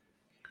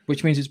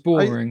 which means it's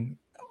boring.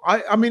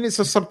 I mean, it's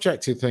a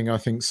subjective thing, I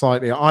think,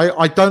 slightly.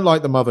 I don't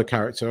like the mother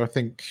character. I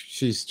think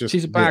she's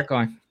a bad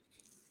guy.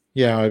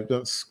 Yeah,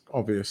 that's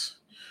obvious.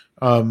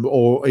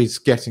 Or is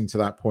getting to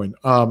that point.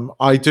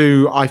 I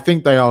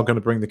think they are going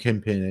to bring the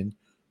Kingpin in,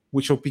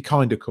 which will be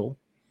kind of cool.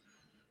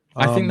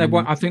 I think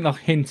they'll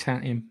hint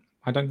at him.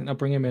 I don't think they'll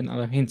bring him in.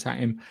 They'll hint at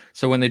him.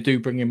 So when they do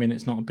bring him in,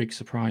 it's not a big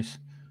surprise.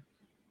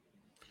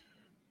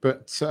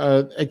 But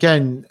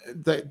again,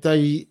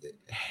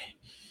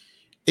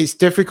 it's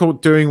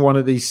difficult doing one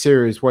of these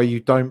series where you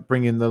don't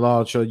bring in the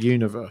larger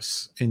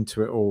universe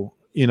into it all,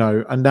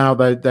 and now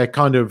they're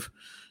kind of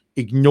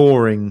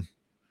ignoring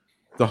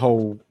the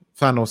whole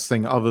Thanos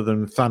thing, other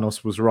than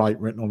Thanos was right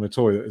written on the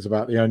toilet is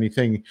about the only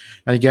thing.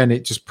 And again,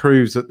 it just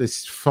proves that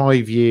this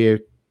 5-year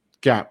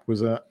gap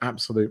was an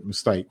absolute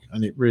mistake.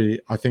 And it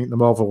really, I think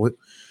the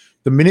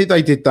minute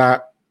they did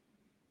that,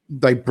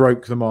 they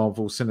broke the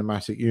Marvel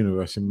Cinematic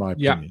Universe, in my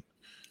opinion.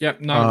 Yeah,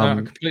 no, I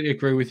completely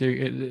agree with you.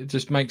 It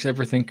just makes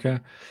everything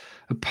a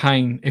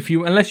pain.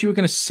 Unless you were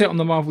going to sit on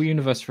the Marvel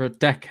Universe for a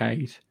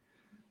decade,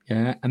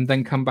 yeah, and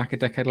then come back a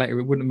decade later,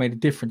 it wouldn't have made a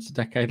difference a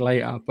decade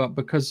later. But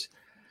because,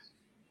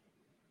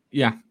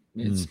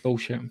 it's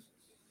bullshit.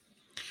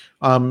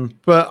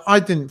 But I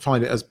didn't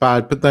find it as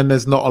bad. But then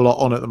there's not a lot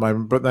on at the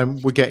moment. But then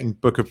we're getting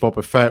Book of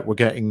Boba Fett, we're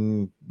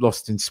getting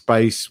Lost in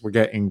Space, we're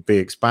getting The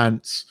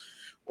Expanse,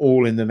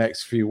 all in the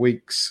next few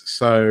weeks.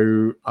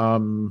 So,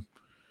 and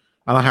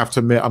I have to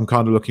admit, I'm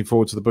kind of looking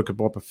forward to the Book of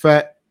Boba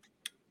Fett.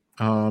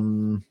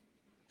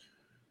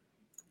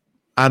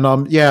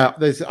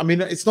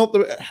 It's not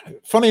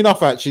funny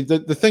enough, actually,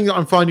 the thing that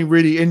I'm finding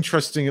really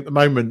interesting at the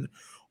moment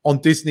on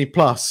Disney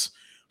Plus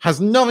has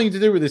nothing to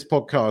do with this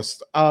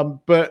podcast.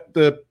 But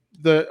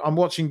I'm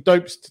watching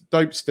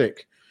Dope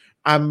Stick.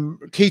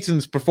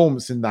 Keaton's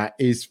performance in that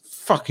is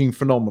fucking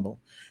phenomenal.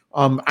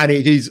 And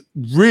it is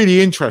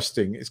really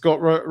interesting. It's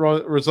got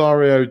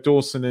Rosario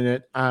Dawson in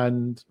it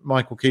and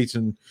Michael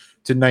Keaton,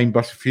 to name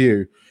but a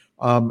few.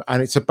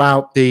 And it's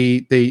about the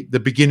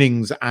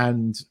beginnings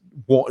and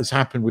what has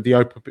happened with the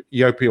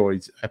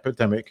opioid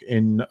epidemic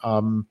in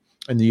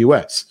the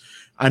US.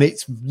 And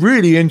it's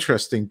really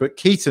interesting. But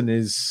Keaton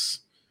is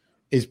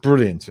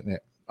brilliant in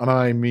it, and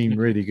I mean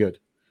really good.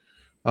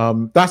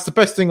 That's the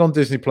best thing on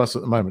Disney Plus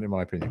at the moment, in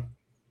my opinion.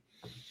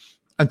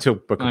 Until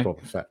Book of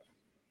Boba Fett.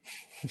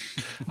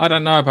 I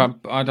don't know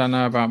about Book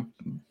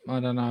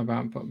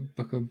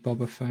of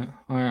Boba Fett.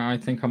 I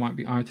think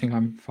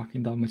I'm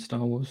fucking done with Star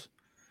Wars.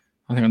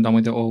 I think I'm done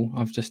with it all.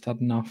 I've just had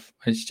enough.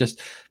 It's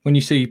just when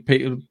you see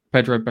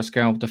Pedro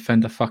Pascal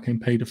defend a fucking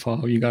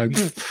paedophile, you go,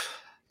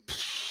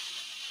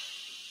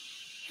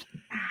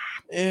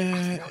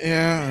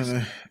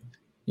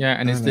 yeah,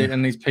 and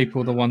these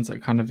people are the ones that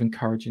are kind of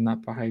encouraging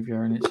that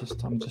behavior, and it's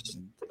just I'm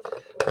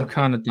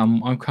kind of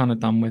done. I'm kind of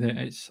done with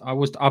it.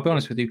 I'll be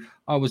honest with you.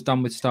 I was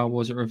done with Star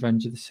Wars at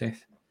Revenge of the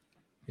Sith.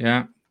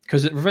 Yeah,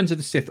 because at Revenge of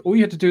the Sith, all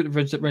you had to do at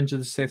Revenge of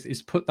the Sith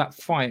is put that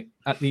fight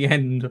at the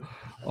end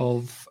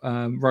of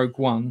Rogue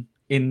One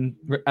in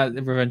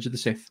Revenge of the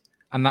Sith,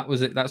 and that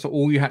was it. That's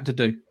all you had to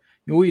do.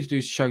 All you had to do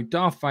is show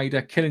Darth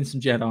Vader killing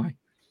some Jedi.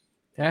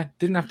 Yeah,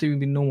 didn't have to even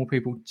be normal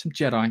people. Some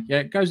Jedi. Yeah,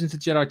 it goes into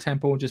Jedi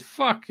Temple and just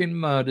fucking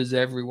murders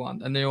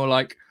everyone. And they're all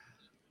like,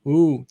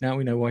 ooh, now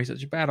we know why he's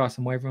such a badass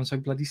and why everyone's so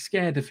bloody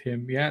scared of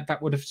him. Yeah,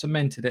 that would have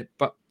cemented it,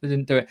 but they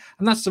didn't do it.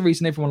 And that's the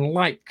reason everyone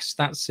likes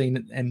that scene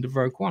at the end of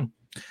Rogue One.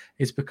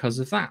 Is because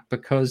of that,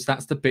 because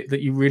that's the bit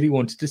that you really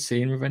wanted to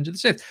see in Revenge of the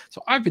Sith.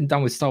 So I've been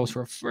done with Star Wars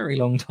for a very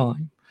long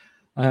time.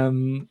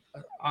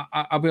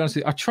 I'll be honest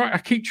with you, I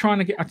keep trying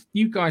to get,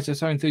 you guys are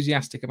so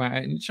enthusiastic about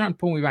it and you're trying to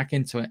pull me back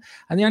into it.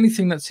 And the only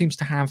thing that seems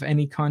to have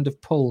any kind of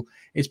pull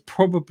is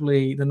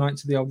probably the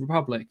Knights of the Old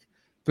Republic,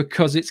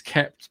 because it's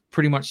kept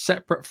pretty much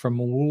separate from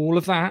all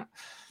of that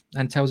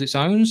and tells its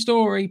own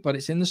story, but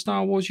it's in the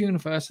Star Wars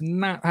universe,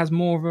 and that has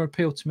more of an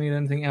appeal to me than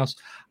anything else.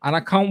 And I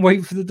can't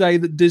wait for the day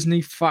that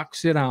Disney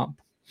fucks it up,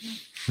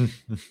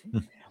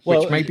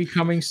 which may be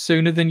coming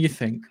sooner than you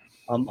think.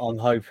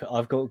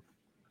 I've got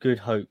good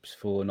hopes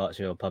for Knights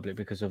of the Old Republic,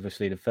 because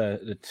obviously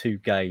the two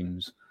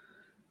games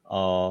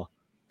are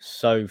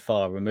so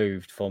far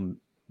removed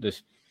from the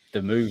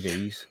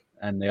movies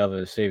and the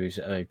other series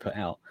that they put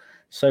out.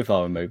 So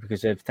far removed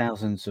because they're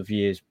thousands of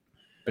years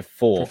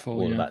before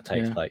all of that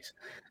takes place.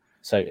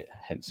 So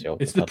hence the Old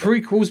It's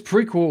Republic. the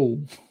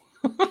prequel.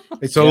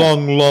 It's a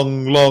long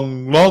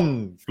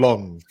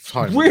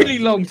time. Really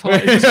long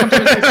time.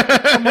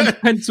 Someone's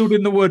penciled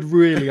in the word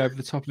 "really" over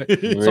the top of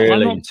it. Really?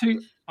 So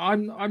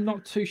I'm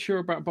not too sure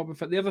about Boba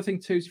Fett. The other thing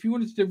too is, if you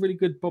wanted to do a really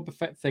good Boba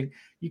Fett thing,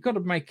 you've got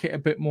to make it a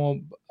bit more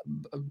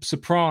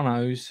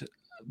Sopranos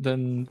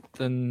than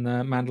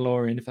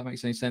Mandalorian, if that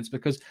makes any sense,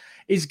 because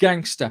it's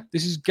gangster.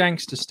 This is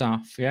gangster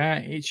stuff. Yeah,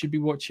 it should be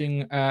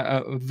watching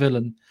a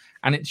villain,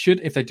 and it should,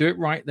 if they do it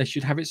right, they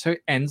should have it so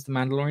it ends. The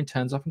Mandalorian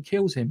turns up and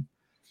kills him,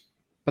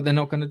 but they're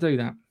not going to do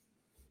that.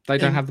 They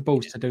don't have the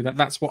balls to do that.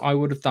 That's what I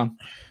would have done.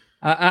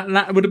 And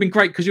that would have been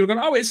great, because you're going,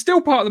 oh, it's still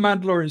part of the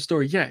Mandalorian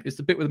story. Yeah, it's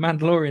the bit with the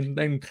Mandalorian.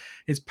 Then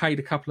is paid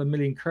a couple of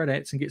million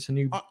credits and gets a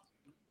new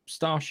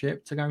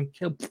starship to go and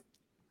kill.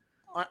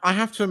 I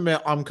have to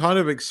admit, I'm kind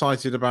of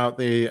excited about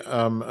the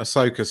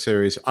Ahsoka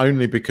series,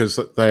 only because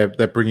they're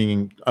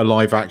bringing a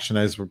live action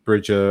Ezra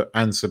Bridger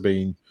and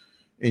Sabine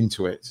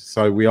into it,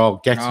 so we are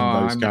getting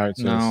those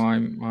characters.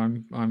 I'm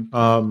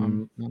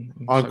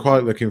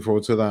quite looking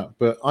forward to that,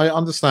 but I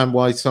understand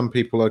why some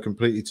people are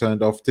completely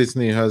turned off.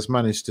 Disney has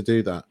managed to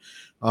do that.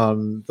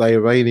 They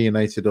have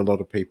alienated a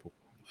lot of people,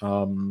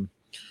 and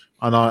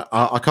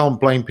I can't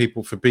blame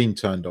people for being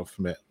turned off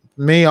from it.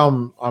 Me,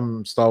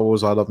 I'm Star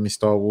Wars. I love me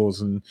Star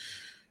Wars, and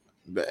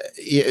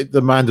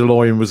the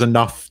Mandalorian was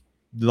enough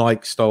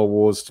like Star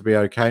Wars to be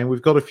okay. And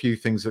we've got a few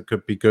things that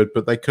could be good,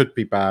 but they could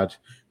be bad.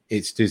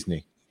 It's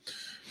Disney.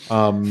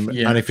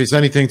 And if it's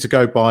anything to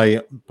go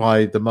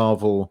by the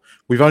Marvel,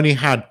 we've only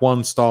had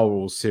one Star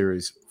Wars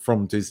series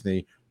from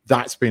Disney.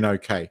 That's been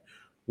okay.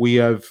 We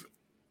have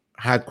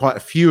had quite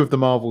a few of the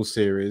Marvel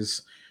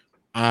series,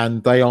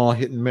 and they are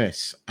hit and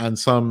miss. And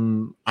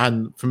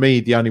for me,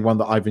 the only one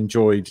that I've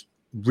enjoyed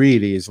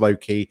really is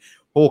Loki.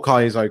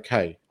 Hawkeye is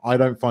okay. I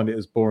don't find it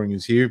as boring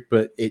as you,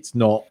 but it's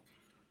not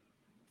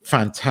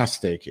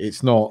fantastic.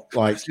 It's not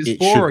like it's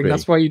boring.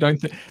 That's why you don't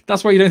think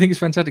it's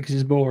fantastic, because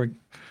it's boring.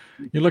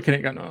 You're looking at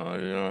it going, oh,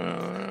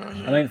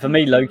 yeah. I mean, for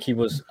me, Loki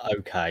was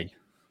okay.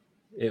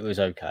 It was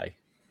okay.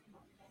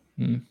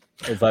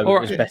 Although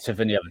it was better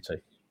than the other two.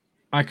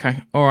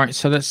 Okay. All right.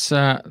 So let's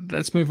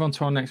move on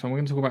to our next one. We're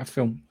going to talk about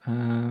film.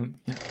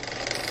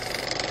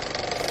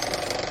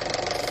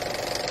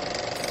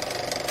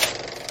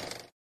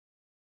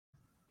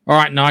 All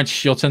right,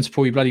 Nige, your turn to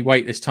pull your bloody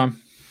weight this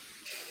time.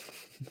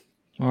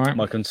 All right.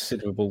 My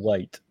considerable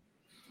weight.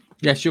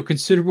 Yes, your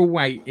considerable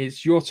weight.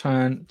 It's your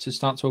turn to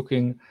start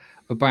talking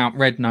about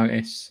Red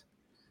Notice.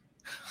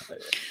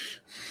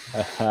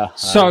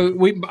 So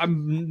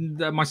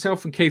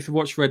myself and Keith have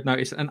watched Red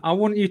Notice, and I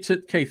want you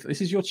to, Keith,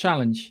 this is your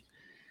challenge.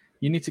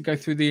 You need to go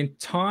through the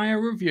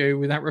entire review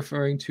without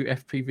referring to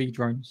FPV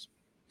drones.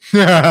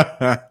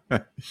 That's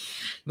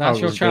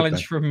your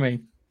challenge from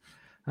me.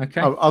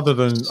 Okay. Oh, other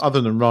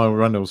than Ryan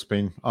Reynolds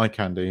being eye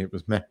candy, it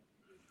was meh.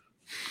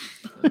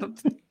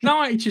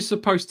 Nige is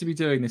supposed to be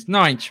doing this.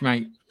 Nige,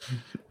 mate.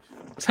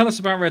 Tell us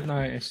about Red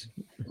Notice.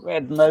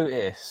 Red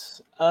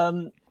Notice. It's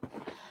on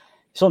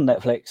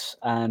Netflix,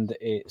 and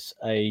it's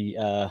a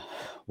I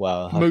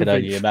could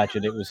only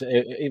imagine it was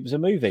a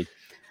movie,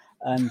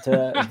 and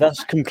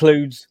thus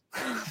concludes.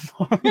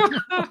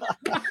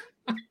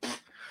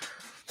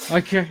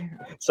 Okay.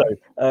 So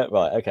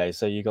right, okay.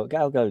 So you've got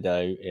Gal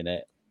Gadot in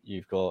it.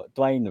 You've got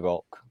Dwayne "The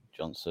Rock"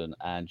 Johnson,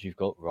 and you've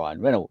got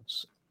Ryan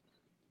Reynolds.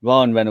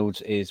 Ryan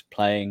Reynolds is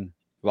playing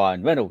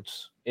Ryan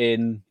Reynolds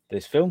in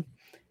this film.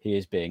 He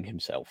is being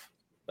himself,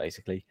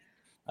 basically.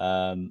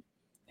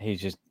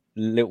 He's just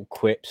little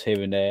quips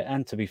here and there,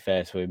 and to be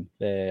fair to him,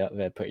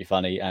 they're pretty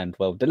funny and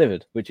well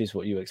delivered, which is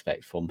what you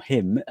expect from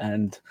him.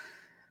 And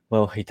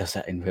well, he does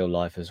that in real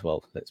life as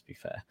well. Let's be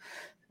fair.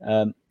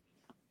 The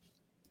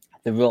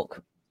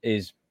Rock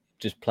is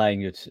just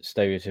playing your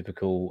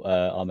stereotypical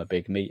I'm a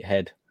big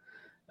meathead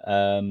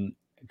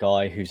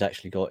guy who's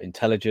actually got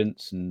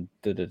intelligence and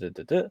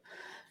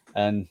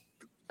and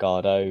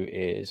Gadot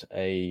is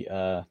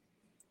a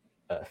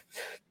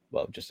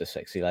well, just a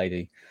sexy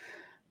lady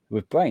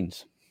with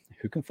brains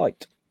who can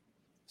fight.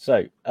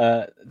 So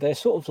they're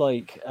sort of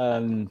like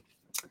Dwayne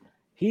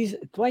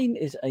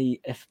is a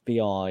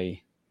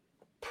FBI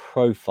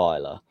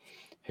profiler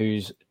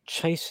who's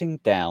chasing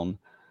down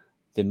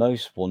the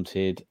most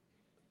wanted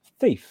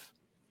thief,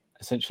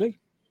 essentially.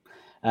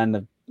 And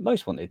the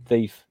most wanted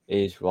thief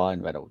is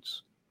Ryan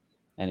Reynolds.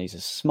 And he's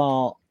a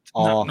smart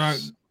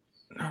arse.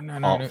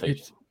 No.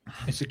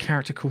 It's a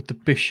character called the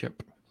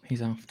Bishop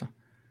he's after.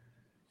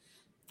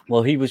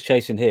 Well, he was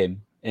chasing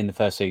him in the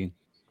first scene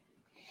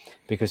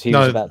because he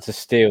was about to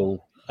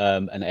steal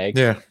an egg.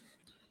 Yeah.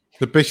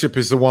 The Bishop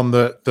is the one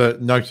that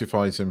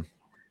notifies him.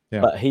 Yeah.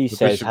 But he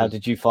says, how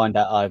did you find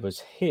out I was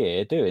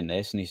here doing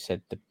this? And he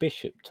said, the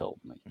Bishop told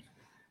me.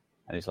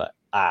 And he's like,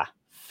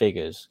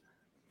 figures.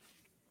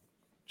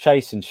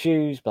 Chase and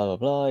shoes, blah, blah,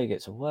 blah. He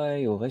gets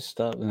away, all this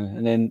stuff.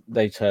 And then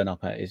they turn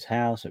up at his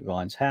house, at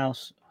Ryan's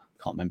house.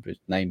 I can't remember his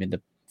name in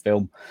the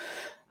film.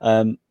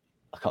 I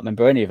can't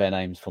remember any of their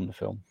names from the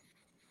film.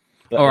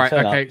 But all right,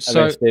 okay.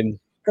 So him.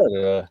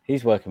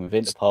 He's working with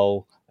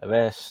Interpol,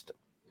 arrest.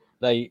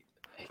 So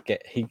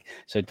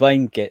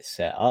Dwayne gets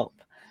set up,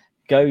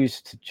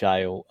 goes to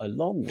jail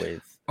along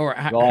with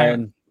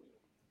Ryan.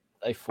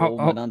 They form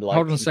an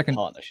unlikely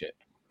partnership.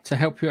 To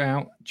help you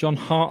out, John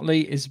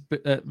Hartley is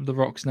The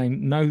Rock's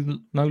name.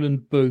 Nolan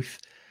Booth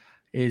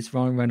is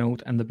Ryan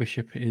Reynolds, and the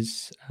Bishop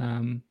is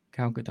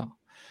Gal Gadot.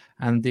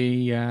 And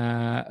the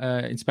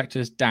inspector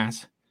is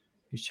Daz,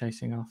 who's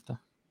chasing after.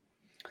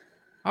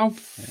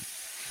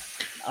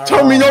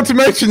 Told me not to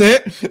mention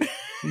it.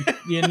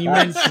 Yeah, you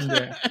mentioned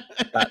it.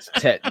 That's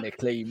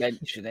technically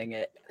mentioning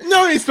it.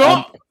 No, it's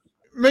not.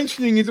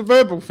 Mentioning is a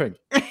verbal thing.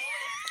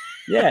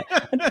 Yeah.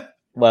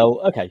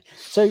 Well, okay.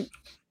 So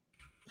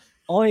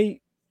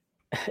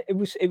it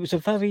was a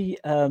very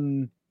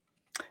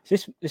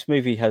this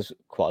movie has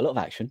quite a lot of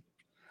action.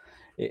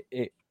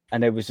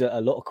 And there was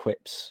a lot of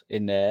quips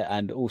in there,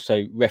 and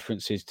also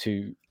references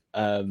to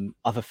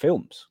other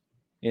films.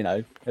 You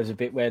know, there's a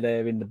bit where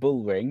they're in the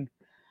bull ring,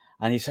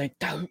 and he's saying,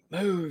 "Don't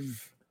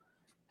move.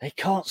 They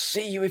can't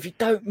see you if you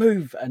don't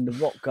move." And The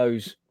Rock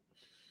goes,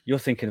 "You're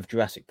thinking of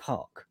Jurassic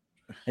Park."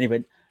 And he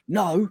went,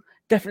 "No,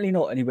 definitely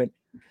not." And he went,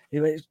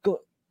 "It's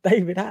got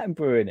David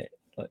Attenborough in it."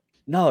 Like,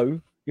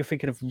 "No, you're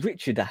thinking of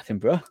Richard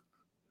Attenborough."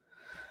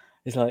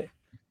 He's like,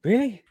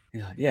 "Really?"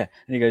 He's like, "Yeah."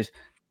 And he goes,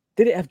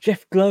 "Did it have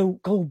Jeff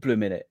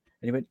Goldblum in it?"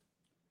 And he went,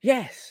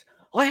 "Yes,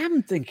 I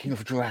am thinking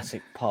of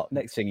Jurassic Park."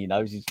 Next thing he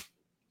knows, he's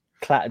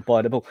clattered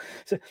by the ball.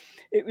 So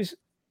it was,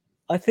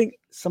 I think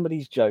some of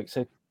these jokes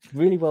are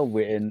really well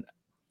written.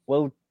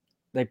 Well,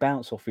 they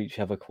bounce off each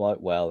other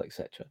quite well,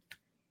 etc.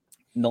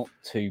 Not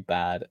too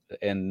bad.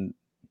 And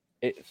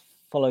it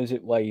follows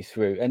its way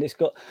through. And it's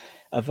got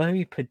a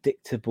very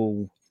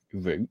predictable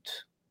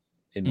route,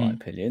 in my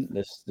opinion.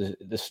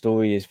 The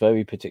story is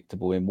very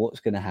predictable in what's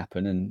going to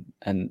happen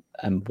and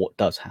what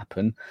does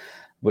happen,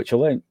 which I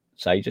won't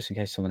say just in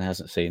case someone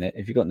hasn't seen it.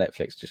 If you've got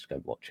Netflix, just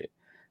go watch it.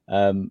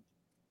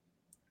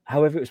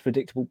 However, it was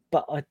predictable,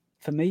 but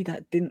for me,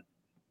 that didn't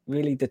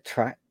really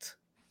detract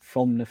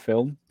from the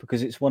film,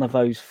 because it's one of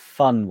those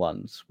fun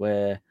ones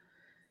where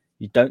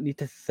you don't need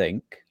to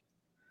think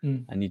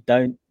and you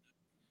don't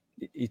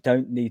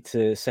need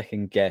to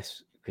second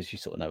guess, because you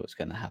sort of know what's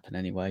going to happen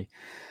anyway.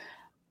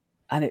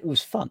 And it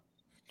was fun.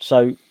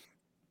 So,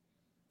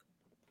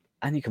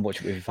 and you can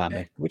watch it with your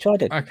family, which I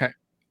did. Okay.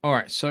 All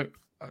right. So,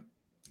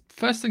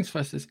 first things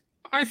first is,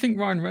 I think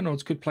Ryan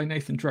Reynolds could play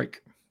Nathan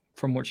Drake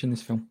from watching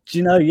this film. Do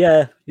you know?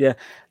 Yeah.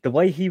 The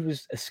way he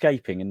was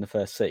escaping in the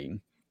first scene,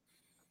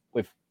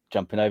 with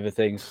jumping over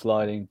things,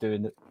 sliding,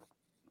 doing it,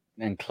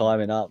 and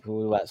climbing up,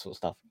 all that sort of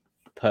stuff,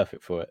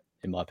 perfect for it,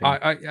 in my opinion.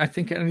 I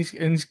think, and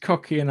he's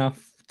cocky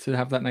enough to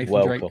have that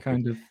Nathan Drake cocky.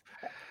 kind of.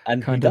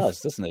 And he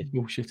does, doesn't he?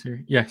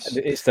 Bullshitter. Yes.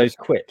 And it's those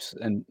quips,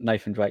 and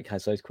Nathan Drake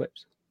has those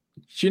quips.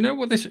 Do you know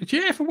what this? Do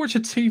you ever watch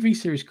a TV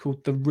series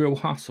called The Real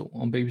Hustle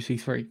on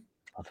BBC Three?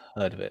 I've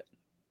heard of it.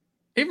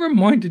 It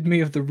reminded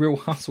me of The Real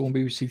Hustle on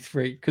BBC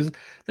Three, because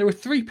there were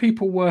three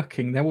people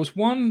working. There was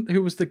one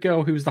who was the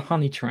girl who was the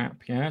honey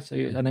trap. Yeah, so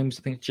her name was,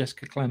 I think,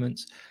 Jessica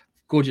Clements,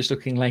 gorgeous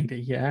looking lady.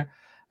 Yeah.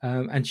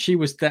 And she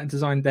was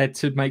designed there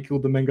to make all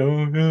the men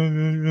go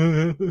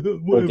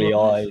ugly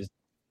eyes.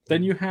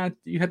 Then you had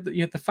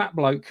the fat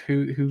bloke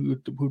who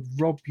would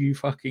rob you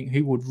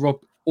who would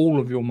rob all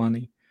of your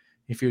money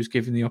if he was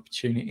given the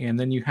opportunity. And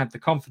then you had the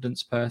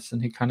confidence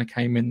person who kind of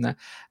came in there,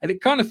 and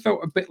it kind of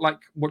felt a bit like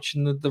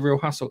watching the Real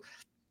Hustle.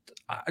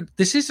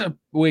 This is a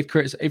weird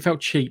criticism. It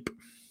felt cheap.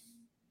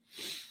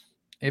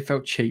 It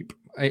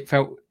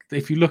felt,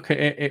 if you look at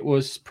it, it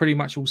was pretty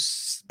much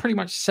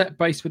set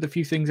based with a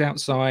few things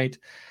outside.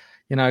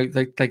 You know,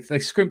 they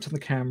scrimped on the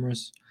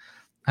cameras.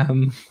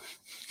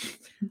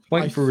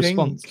 Waiting for a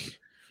response.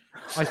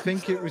 I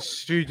think it was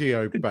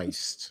studio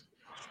based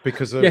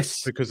because of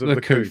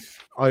the coup.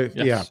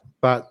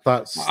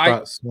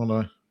 That's one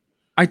of.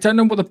 I don't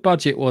know what the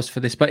budget was for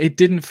this, but it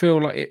didn't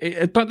feel like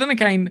it. But then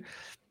again,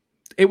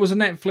 it was a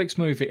Netflix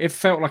movie. It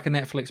felt like a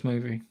Netflix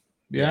movie.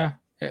 Yeah.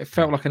 It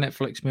felt like a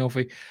Netflix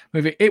movie.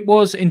 It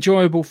was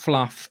enjoyable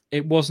fluff.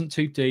 It wasn't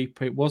too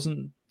deep. It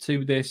wasn't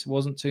too this. It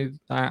wasn't too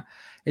that.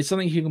 It's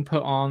something you can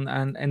put on,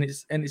 and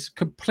it's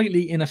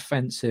completely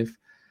inoffensive.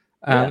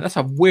 That's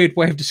a weird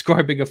way of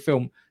describing a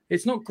film.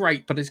 It's not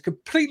great, but it's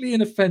completely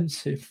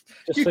inoffensive.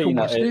 Just You so can you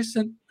know, watch this,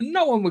 and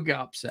no one would get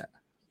upset.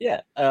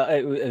 Yeah,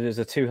 it was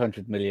a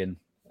 $200 million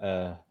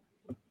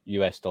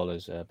US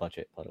dollars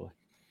budget, by the way.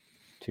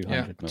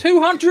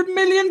 $200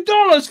 million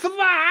for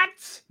that.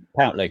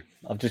 Apparently,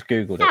 I've just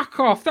googled it. Fuck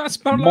off! That's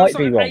about Might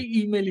be like wrong.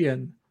 80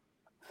 million.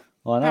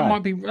 I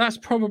know. That's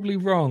probably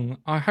wrong.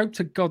 I hope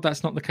to God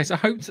that's not the case.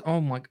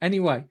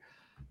 Anyway,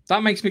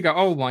 that makes me go,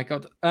 oh my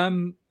God.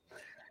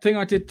 Thing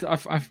I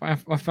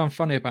found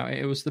funny about it.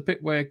 It was the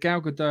bit where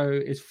Gal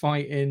Gadot is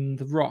fighting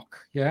The Rock.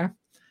 Yeah,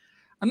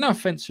 and no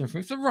offense to him,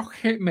 if The Rock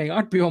hit me,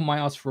 I'd be on my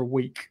ass for a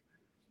week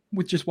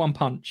with just one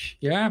punch.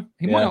 Yeah,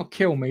 he might not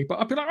kill me, but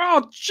I'd be like,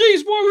 oh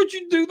jeez, why would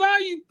you do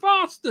that, you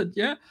bastard?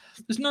 Yeah,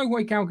 there's no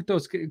way Gal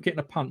Gadot's getting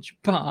a punch,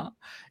 but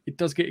it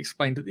does get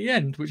explained at the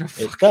end, which I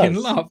fucking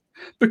love,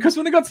 because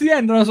when I got to the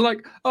end, I was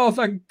like, oh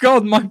thank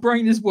God, my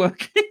brain is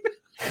working.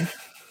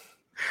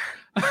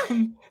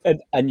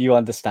 And you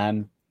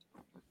understand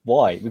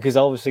why? Because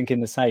I was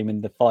thinking the same in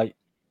the fight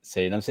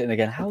scene. I'm sitting there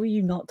going, how are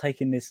you not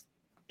taking this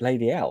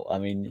lady out? I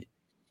mean,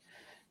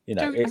 you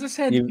know, as I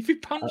said, if you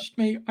punched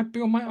me, I'd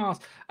be on my ass.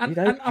 And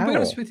I'll be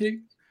honest with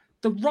you,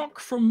 The Rock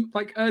from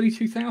like early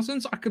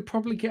 2000s, I could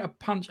probably get a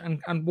punch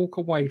and walk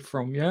away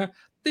from. Yeah,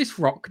 this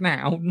Rock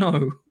now,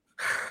 no.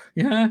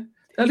 Yeah,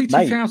 early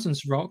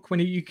 2000s Rock when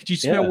you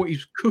smell what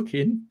he's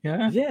cooking.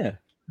 Yeah.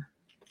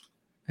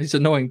 It's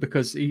annoying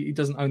because he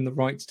doesn't own the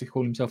rights to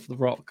call himself The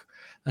Rock.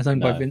 That's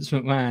owned by Vince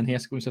McMahon. He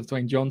has to call himself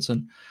Dwayne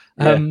Johnson.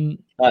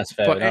 That's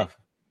fair enough.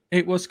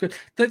 It was good.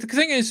 The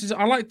thing is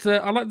I like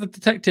the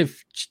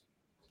detective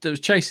that was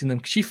chasing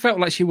them. She felt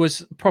like she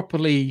was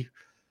properly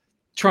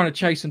trying to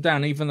chase them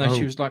down, even though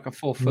she was like a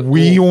 4 foot.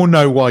 We all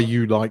know why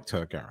you liked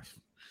her, Gareth.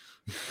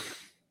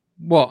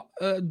 What?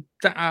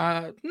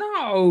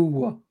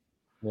 No.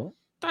 What?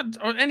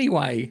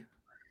 Anyway.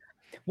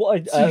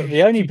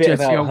 The only bit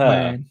about her.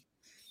 Man.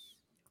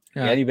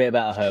 The only bit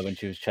about her when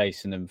she was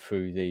chasing them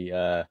through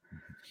the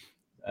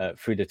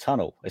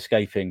tunnel,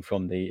 escaping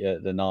from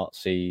the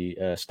Nazi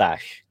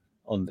stash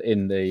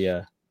in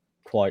the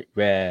quite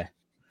rare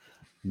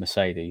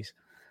Mercedes,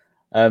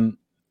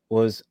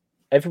 was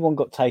everyone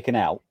got taken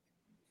out,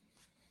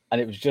 and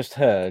it was just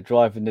her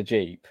driving the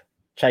Jeep,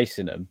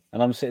 chasing them,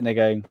 and I'm sitting there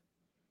going,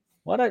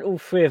 why don't all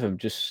three of them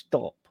just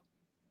stop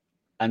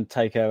and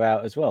take her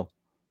out as well?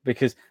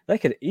 Because they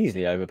could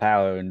easily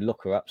overpower her and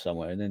lock her up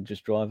somewhere and then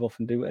just drive off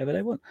and do whatever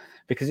they want,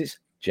 because it's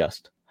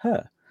just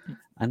her.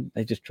 And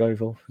they just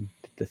drove off and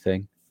did the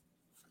thing.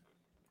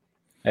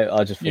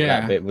 I just thought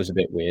that bit was a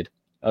bit weird.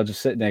 I was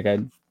just sitting there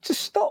going,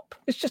 just stop.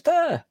 It's just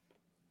her.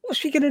 What's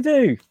she going to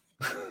do?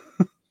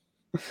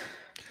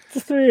 The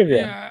three of you.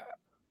 Yeah.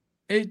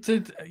 It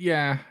did.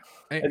 Yeah.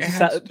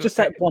 Just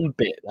that one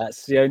bit.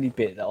 That's the only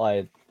bit that I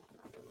had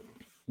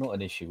not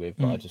an issue with,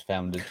 but I just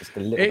found it just a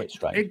little bit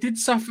strange. It did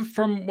suffer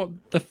from what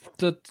the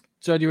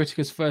Jodie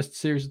Whittaker's first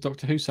series of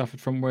Doctor Who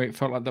suffered from, where it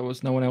felt like there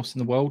was no one else in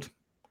the world.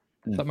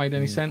 If that made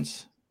any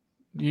sense?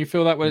 Do you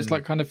feel that way? It's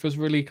like kind of was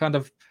really kind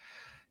of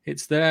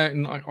it's there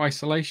in like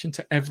isolation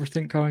to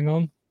everything going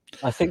on.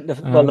 I think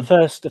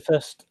the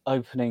first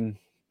opening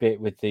bit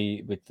with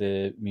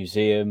the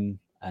museum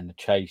and the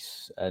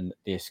chase and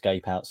the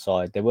escape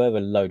outside, there were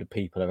a load of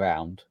people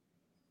around,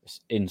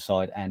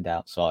 inside and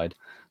outside.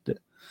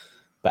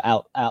 But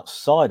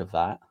outside of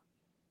that,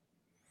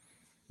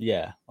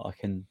 yeah, I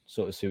can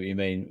sort of see what you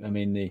mean. I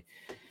mean,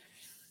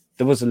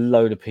 there was a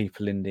load of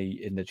people in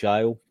the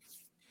jail.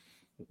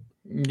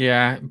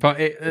 Yeah, but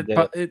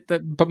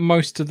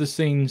most of the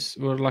scenes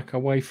were like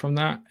away from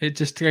that. It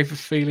just gave a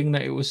feeling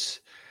that it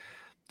was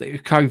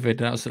COVID.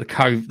 That was the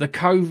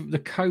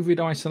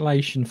COVID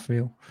isolation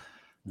feel.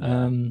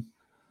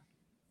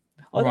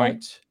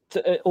 Right.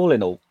 All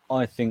in all,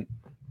 I think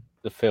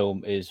the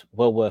film is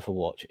well worth a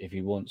watch if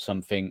you want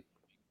something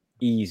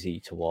easy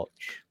to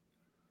watch.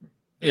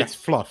 It's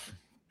fluff.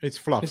 It's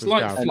fluff. It's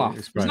light fluff.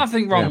 There's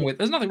nothing wrong with.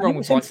 There's nothing wrong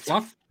with light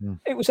fluff.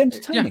 It was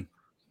entertaining. Yeah.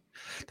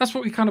 That's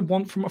what we kind of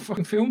want from our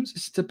fucking films,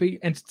 is to be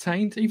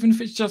entertained, even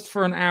if it's just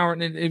for an hour,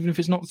 and even if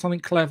it's not something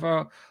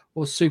clever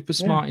or super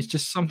smart. It's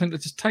just something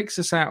that just takes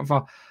us out of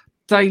our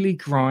daily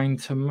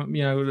grind to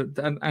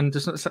and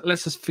just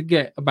lets us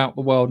forget about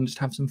the world and just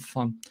have some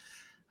fun.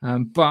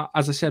 But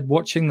as I said,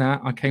 watching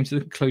that, I came to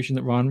the conclusion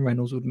that Ryan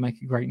Reynolds would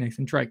make a great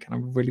Nathan Drake, and I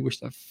really wish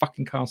they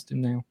fucking cast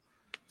him now.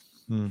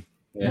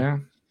 Yeah.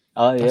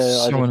 Oh yeah,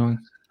 so annoying.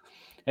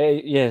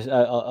 Yes,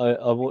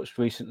 I watched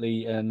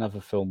recently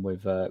another film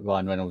with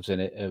Ryan Reynolds in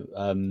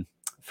it,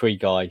 Free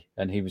Guy,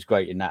 and he was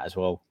great in that as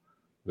well.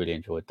 Really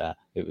enjoyed that.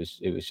 It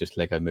was just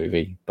Lego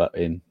Movie, but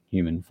in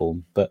human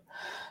form. But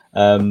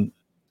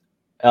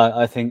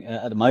I think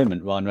at the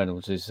moment Ryan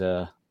Reynolds is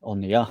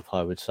on the up.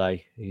 I would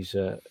say he's.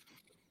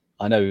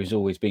 I know he's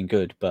always been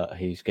good, but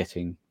he's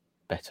getting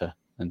better,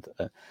 and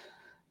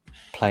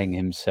playing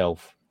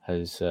himself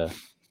has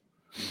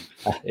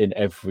in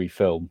every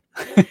film.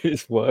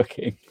 It's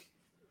working.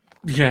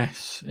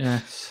 Yes.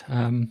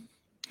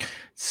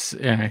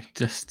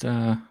 Just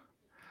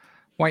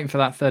waiting for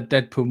that third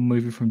Deadpool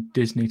movie from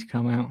Disney to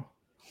come out.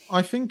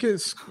 I think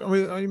it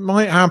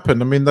might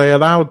happen. I mean, they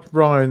allowed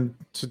Ryan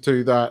to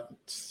do that,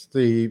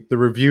 the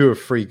review of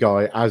Free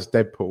Guy as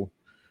Deadpool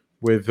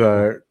with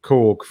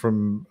Korg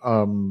from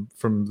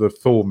the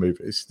Thor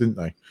movies, didn't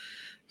they?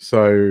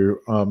 So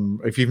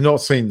if you've not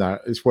seen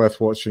that, it's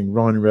worth watching.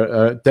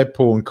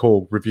 Deadpool and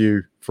Korg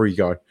review Free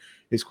Guy.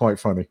 It's quite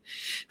funny.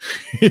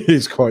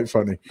 It's quite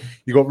funny.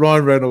 You've got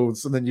Ryan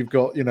Reynolds, and then you've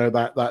got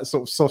that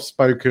sort of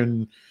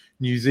soft-spoken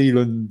New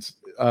Zealand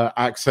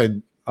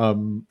accent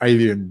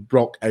alien,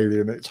 rock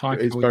alien. It's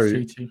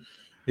very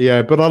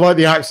yeah, but I like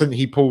the accent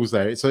he pulls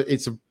there. It's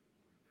a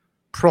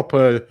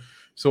proper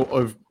sort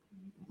of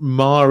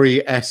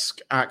Maori-esque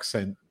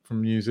accent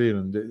from New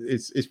Zealand.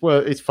 It's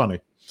funny.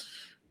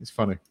 It's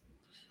funny.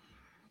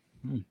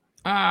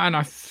 And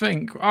I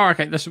think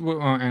okay, hang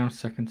on a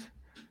second.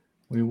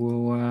 We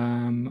will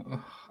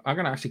I'm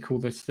gonna actually call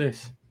this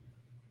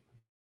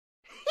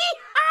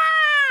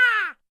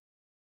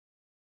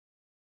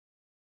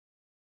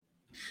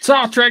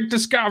Star Trek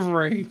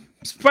Discovery.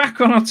 It's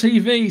back on our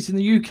TVs in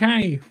the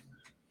UK.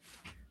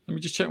 Let me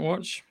just check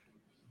watch.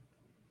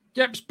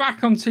 Yep, it's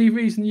back on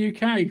TVs in the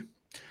UK.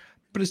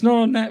 But it's not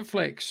on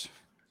Netflix.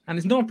 And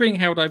it's not being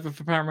held over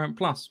for Paramount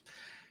Plus.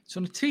 It's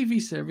on a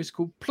TV service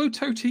called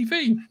Pluto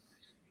TV.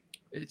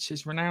 Which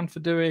is renowned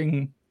for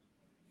doing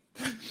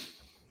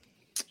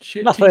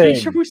shit Nothing. TV,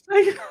 shall we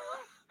say?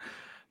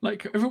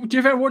 Like, do you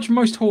ever watch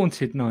Most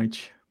Haunted,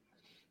 Nige?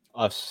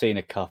 I've seen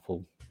a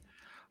couple.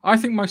 I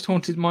think Most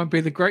Haunted might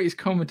be the greatest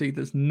comedy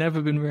that's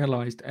never been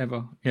realized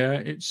ever.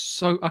 Yeah,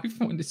 I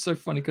find it so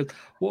funny because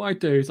what I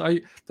do is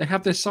they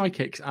have their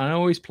psychics, and I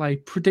always play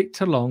Predict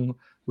Along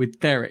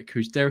with Derek,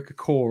 who's Derek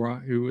Akora,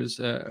 who was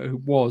a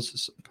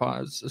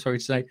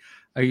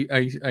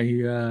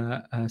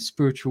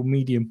spiritual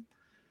medium,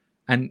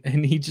 and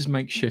he just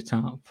makes shit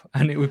up,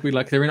 and it would be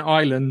like they're in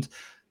Ireland.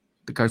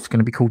 The ghost's going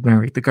to be called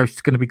Mary. The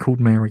ghost's going to be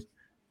called Mary.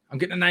 I'm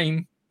getting a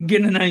name.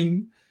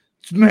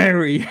 It's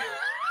Mary.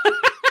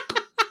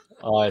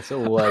 Oh, it's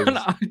always. and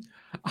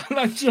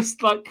I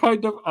just like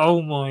kind of,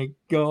 oh my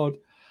god,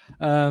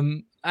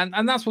 and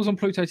that's what's on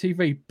Pluto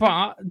TV.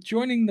 But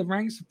joining the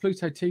ranks of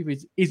Pluto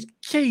TV is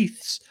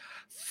Keith's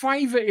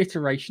favorite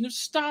iteration of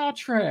Star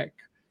Trek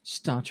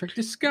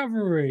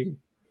Discovery.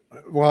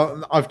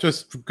 Well, I've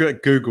just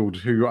Googled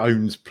who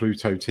owns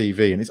Pluto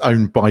TV, and it's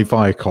owned by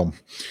Viacom.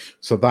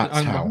 So that's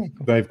how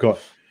they've got.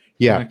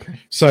 Yeah. Okay.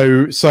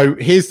 So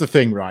here's the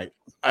thing, right?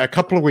 A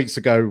couple of weeks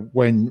ago,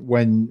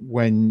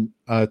 when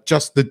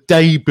just the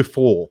day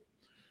before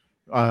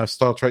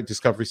Star Trek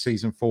Discovery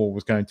Season 4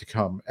 was going to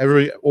come,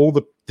 all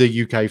the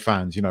UK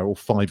fans, all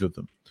 5 of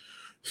them,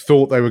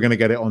 thought they were going to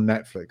get it on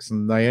Netflix,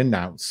 and they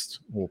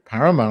announced, or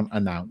Paramount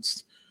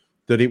announced,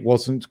 that it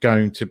wasn't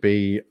going to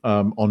be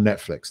on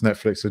Netflix.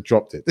 Netflix had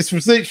dropped it. This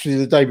was literally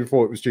the day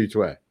before it was due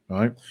to air,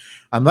 right?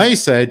 And they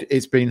said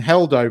it's been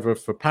held over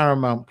for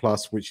Paramount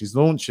Plus, which is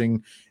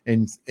launching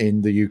in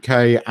the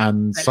UK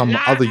and some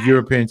other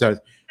European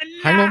territories.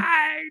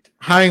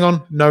 Hang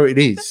on. No, it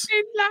is.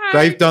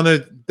 They've done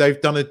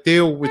a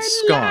deal with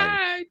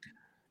Sky.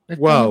 They've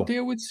done a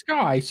deal with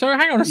Sky. So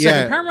hang on a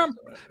second. Yeah. Paramount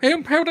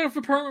held over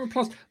for Paramount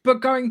Plus,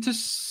 but going to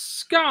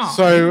Sky.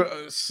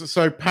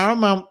 So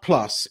Paramount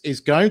Plus is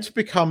going to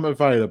become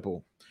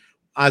available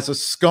as a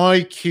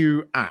Sky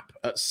Q app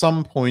at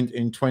some point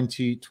in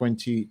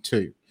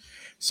 2022.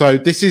 So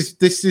this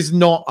is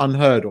not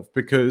unheard of,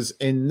 because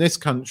in this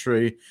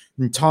country,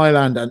 in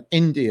Thailand and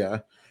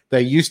India,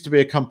 there used to be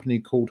a company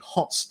called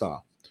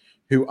Hotstar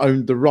who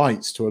owned the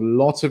rights to a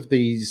lot of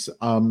these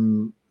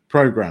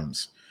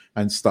programs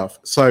and stuff.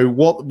 So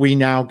what we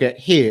now get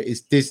here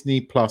is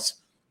Disney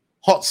Plus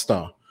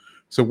Hotstar.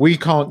 So we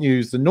can't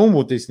use the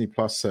normal Disney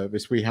Plus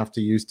service. We have to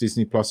use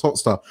Disney Plus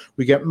Hotstar.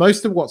 We get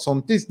most of what's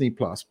on Disney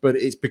Plus, but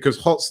it's because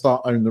Hotstar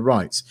own the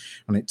rights.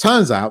 And it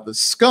turns out that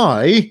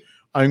Sky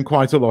own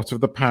quite a lot of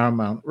the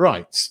Paramount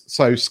rights.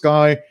 So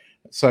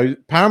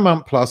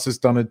Paramount Plus has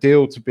done a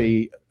deal to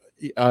be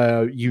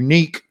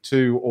unique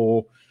to,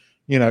 or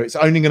it's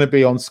only going to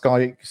be on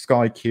Sky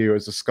Q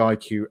as a Sky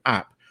Q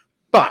app.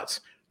 But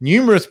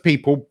numerous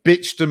people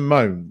bitched and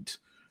moaned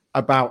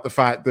about the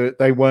fact that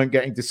they weren't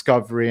getting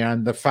Discovery,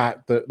 and the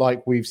fact that,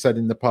 like we've said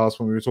in the past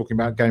when we were talking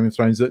about Game of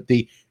Thrones, that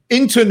the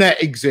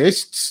internet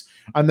exists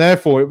and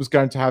therefore it was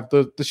going to have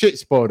the shit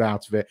spoiled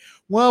out of it.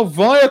 Well,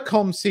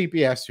 Viacom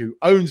CBS, who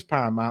owns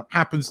Paramount,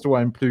 happens to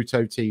own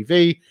Pluto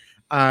TV,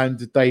 and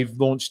they've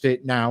launched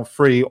it now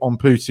free on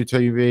Pluto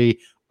TV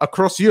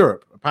across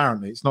Europe.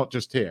 Apparently, it's not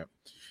just here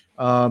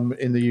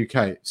in the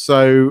UK.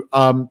 So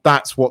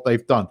that's what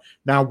they've done.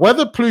 Now,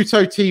 whether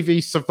Pluto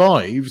TV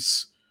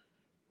survives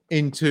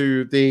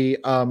into the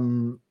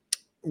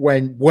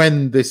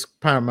when this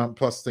Paramount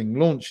Plus thing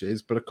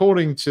launches, but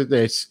according to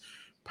this,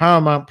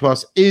 Paramount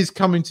Plus is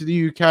coming to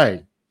the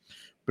UK,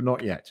 but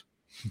not yet.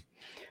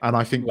 And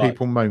I think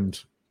people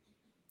moaned.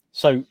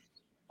 So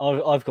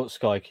I've got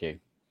Sky Q,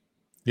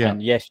 Yeah.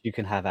 And yes, you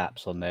can have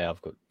apps on there.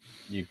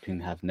 You can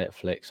have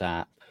Netflix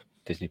app,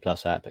 Disney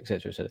Plus app,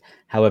 etc. etc.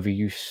 However,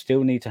 you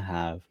still need to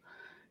have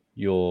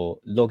your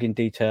login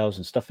details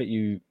and stuff that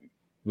you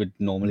would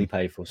normally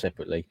pay for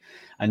separately,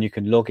 and you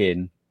can log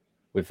in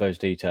with those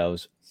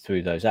details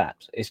through those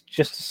apps. It's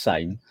just the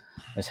same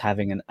as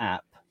having an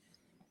app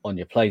on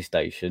your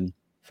PlayStation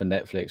for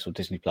Netflix or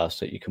Disney Plus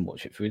that you can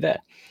watch it through there.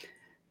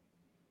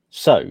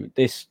 So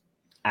this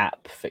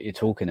app that you're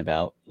talking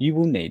about, you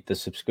will need the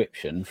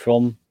subscription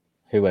from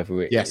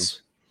whoever it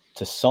is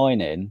to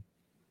sign in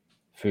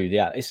through the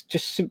app. It's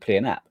just simply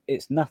an app.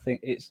 It's nothing.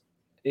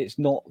 It's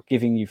not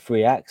giving you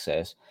free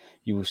access.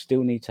 You will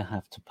still need to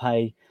have to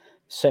pay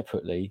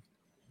separately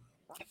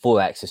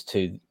for access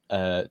to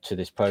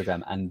this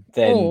program and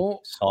then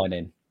sign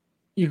in.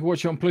 You can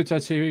watch it on Pluto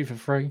TV for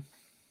free.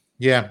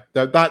 Yeah,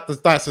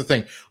 that's the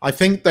thing. I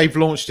think they've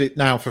launched it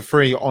now for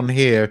free on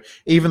here,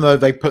 even though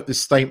they put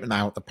this statement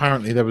out.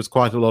 Apparently, there was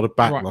quite a lot of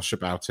backlash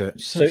about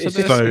it.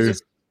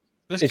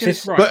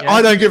 But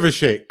I don't give a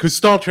shit because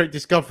Star Trek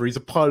Discovery is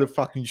a pile of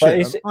fucking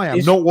shit. I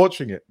am not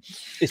watching it.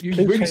 You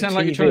really sound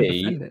like you're trying to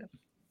defend it.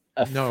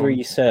 A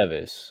free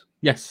service?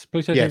 Yes,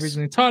 Pluto TV is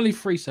an entirely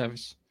free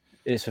service.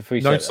 It's a free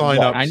service. No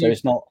sign up. So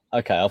it's not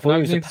okay. I thought it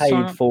was a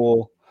paid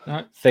for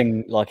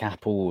thing like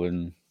Apple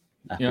and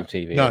Apple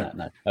TV. No.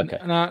 Okay.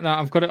 No.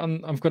 I've got it on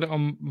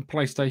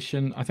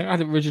PlayStation. I think I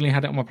originally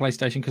had it on my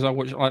PlayStation because I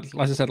watched, like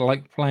I said, I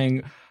like playing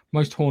the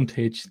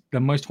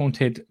most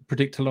haunted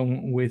predict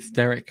along with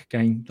Derek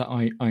game that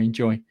I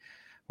enjoy,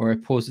 where I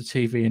pause the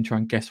TV and try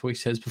and guess what he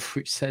says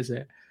before he says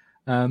it.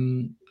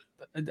 And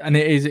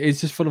it's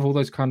just full of all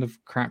those kind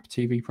of crap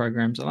TV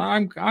programs. And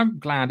I'm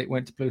glad it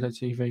went to Pluto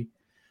TV.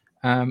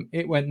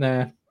 It went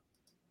there,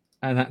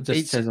 and that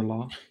just says a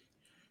lot.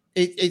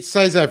 It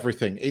says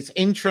everything. It's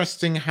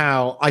interesting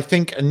how I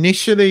think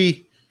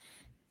initially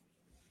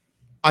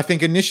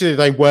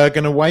they were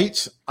going to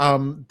wait.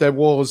 There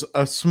was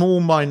a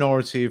small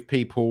minority of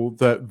people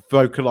that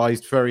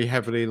vocalized very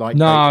heavily, like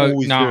I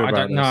don't.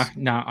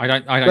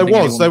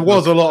 There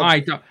was a lot.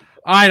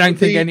 I don't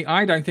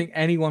think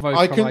anyone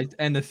vocalized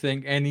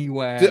anything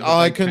anywhere.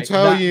 I can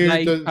tell you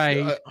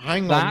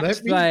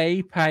that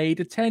they paid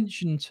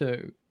attention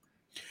to.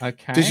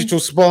 Okay. Digital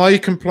Spy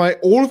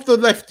all of the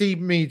lefty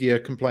media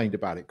complained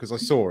about it because I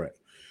saw it.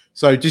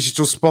 So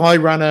Digital Spy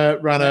ran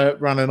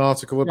an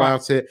article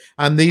about it,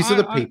 and these are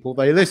the people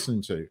they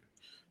listen to.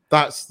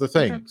 That's the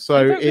thing.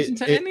 They don't listen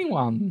to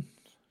anyone.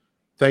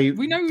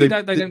 We know they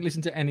don't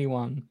listen to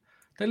anyone.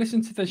 They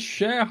listen to the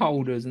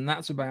shareholders, and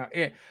that's about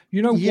it.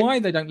 You know why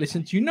they don't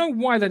listen to? You know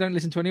why they don't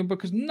listen to anyone?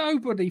 Because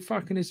nobody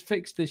fucking has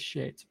fixed this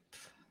shit.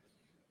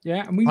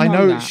 Yeah, and I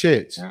know it's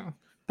shit. Yeah.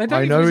 They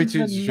don't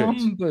listen to the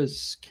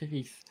numbers,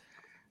 Keith.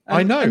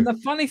 I know. And the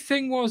funny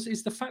thing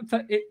is the fact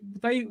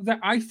that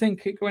I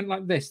think it went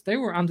like this. They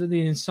were under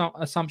the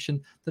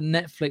assumption that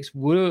Netflix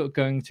were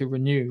going to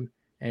renew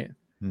it.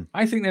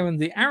 I think they were in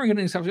the arrogant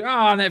assumption,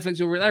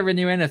 Netflix will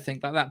renew anything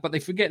like that. But they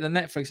forget that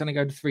Netflix only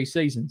go to 3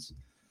 seasons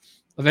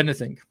of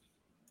anything.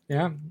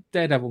 Yeah.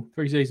 Daredevil,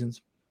 3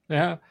 seasons.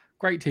 Yeah.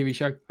 Great TV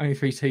show, only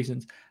 3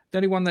 seasons. The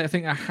only one that I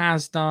think that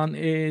has done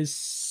is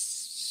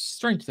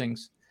Strange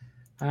Things.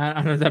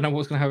 And I don't know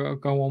what's going to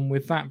go on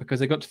with that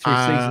because they got to 3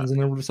 seasons and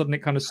then all of a sudden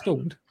it kind of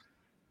stalled.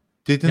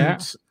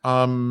 What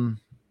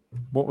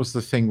was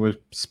the thing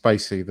with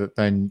Spacey that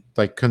then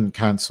they couldn't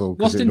cancel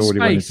because it already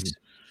went into...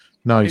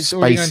 No, it's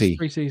Spacey.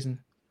 3 seasons.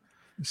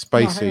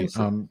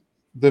 Spacey.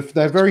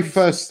 Their very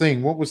first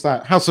thing, what was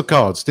that? House of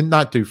Cards. Didn't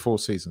that do 4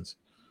 seasons?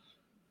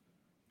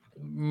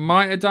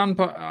 Might have done,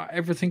 but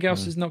everything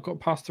else has not got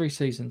past 3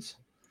 seasons.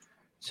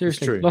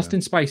 Seriously, true, Lost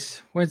in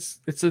Space. It's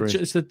a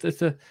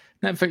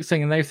Netflix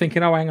thing, and they're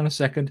thinking, hang on a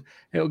second,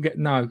 it'll get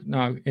no,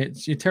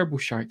 it's a terrible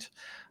shite.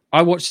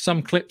 I watched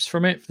some clips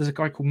from it. There's a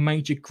guy called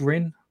Major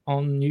Grin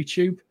on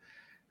YouTube,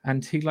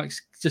 and he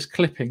likes just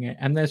clipping it.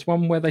 And there's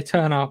one where they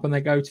turn up and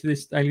they go to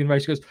this alien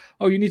race. Goes,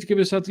 you need to give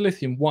us our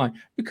dilithium. Why?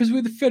 Because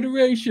we're the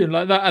Federation,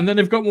 like that. And then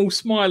they've got them all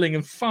smiling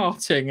and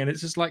farting, and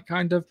it's just like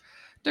kind of,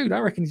 dude, I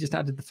reckon he just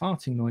added the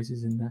farting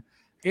noises in there.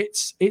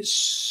 It's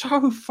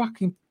so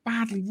fucking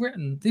badly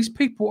written. These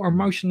people are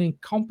emotionally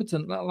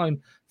incompetent, let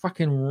alone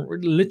fucking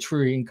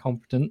literally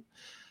incompetent.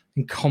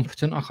 I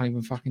can't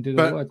even fucking do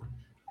the word.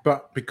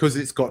 But because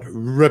it's got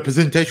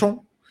representation,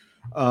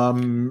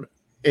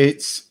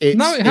 it's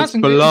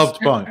hasn't. Beloved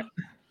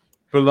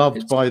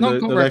by the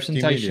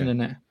lefty media. In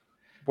it.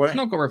 It's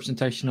not got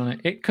representation on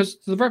it. Because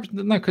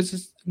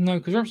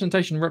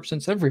representation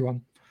represents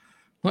everyone.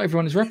 Not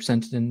everyone is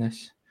represented in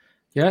this.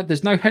 Yeah,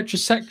 there's no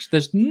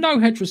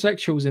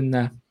heterosexuals in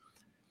there.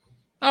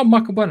 Oh,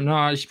 Michael Burnham.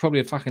 No, she's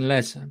probably a fucking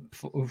les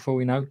before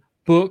we know.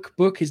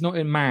 Book is not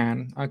in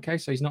man. Okay,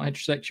 so he's not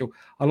heterosexual.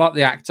 I like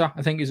the actor.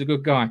 I think he's a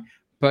good guy.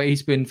 But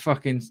he's been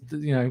fucking,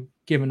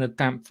 given a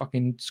damp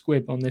fucking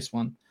squib on this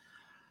one.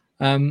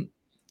 It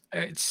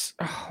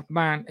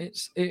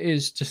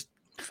is just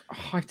a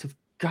height of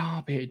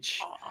garbage.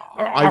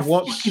 I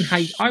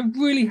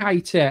really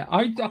hate it.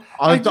 I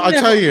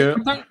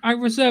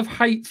reserve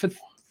hate for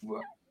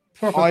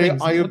proper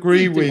things. I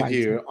agree with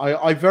you.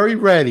 I very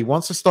rarely,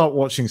 once I start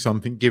watching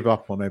something, give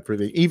up on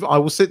everything. Even I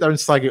will sit there and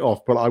slag it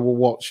off, but I will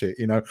watch it.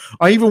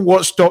 I even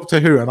watched Doctor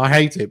Who, and I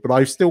hate it, but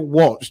I still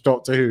watch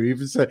Doctor Who,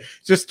 even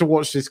just to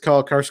watch this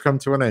car crash come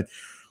to an end.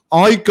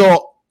 I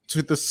got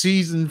to the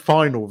season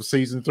final of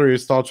season 3 of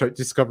Star Trek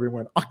Discovery and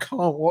went, I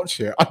can't watch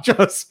it. I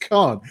just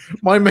can't.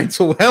 My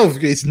mental health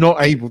is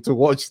not able to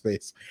watch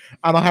this,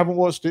 and I haven't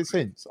watched it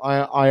since.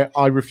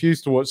 I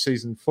refuse to watch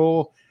season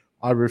 4.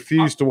 I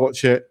refuse to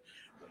watch it.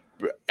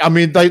 I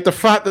mean, the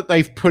fact that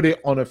they've put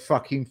it on a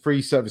fucking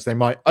free service, they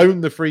might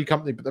own the free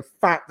company, but the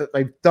fact that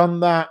they've done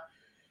that,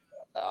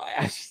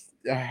 I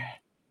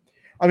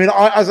mean,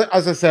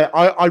 as I said,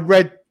 I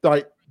read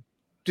like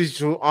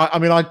digital.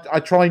 I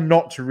try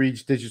not to read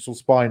Digital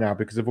Spy now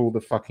because of all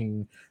the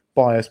fucking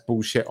bias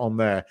bullshit on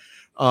there.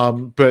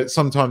 But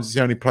sometimes it's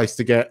the only place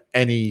to get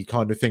any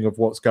kind of thing of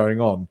what's going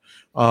on.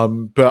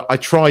 But I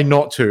try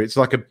not to. It's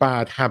like a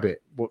bad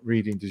habit,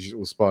 reading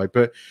Digital Spy.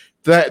 But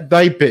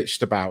they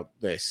bitched about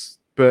this.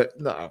 But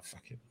no,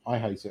 fucking, I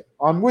hate it.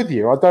 I'm with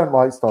you. I don't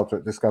like Star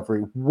Trek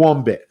Discovery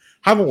one bit.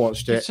 Haven't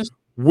watched it.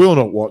 Will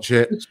not watch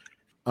it.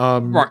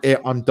 Right.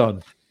 I'm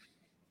done.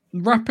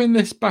 Wrapping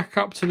this back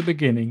up to the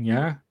beginning,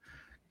 yeah?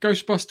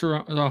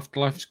 Ghostbusters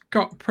Afterlife's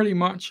got pretty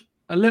much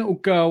a little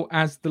girl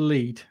as the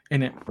lead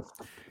in it.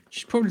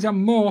 She's probably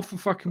done more for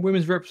fucking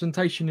women's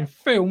representation in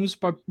films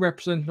by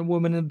representing a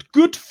woman in a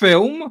good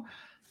film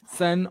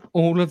than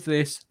all of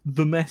this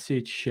The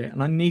Message shit.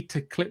 And I need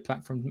to clip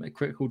that from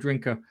Critical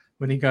Drinker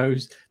when he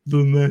goes,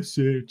 The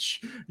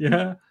Message.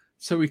 Yeah?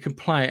 So we can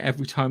play it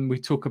every time we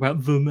talk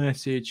about The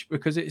Message,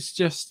 because it's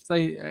just,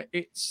 they're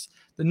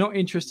not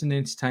interested in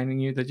entertaining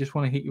you. They just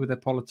want to hit you with their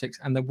politics,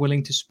 and they're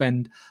willing to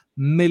spend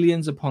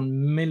millions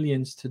upon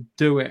millions to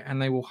do it.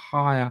 And they will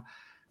hire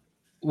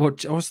de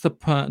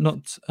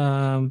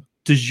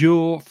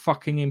jure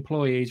fucking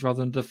employees rather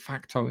than de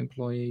facto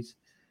employees,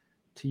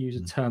 to use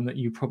a term that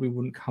you probably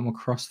wouldn't come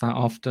across that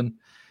often.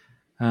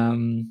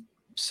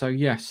 So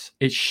yes,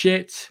 it's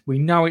shit. We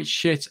know it's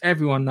shit.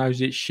 Everyone knows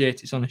it's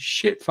shit. It's on a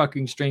shit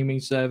fucking streaming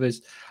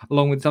service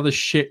along with other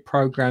shit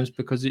programs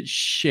because it's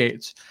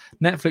shit.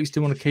 Netflix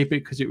didn't want to keep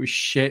it because it was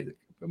shit.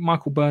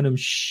 Michael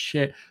Burnham's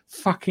shit.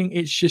 Fucking,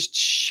 it's just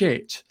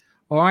shit.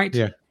 All right?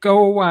 Yeah.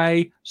 Go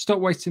away. Stop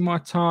wasting my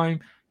time.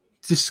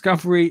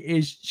 Discovery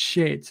is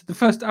shit.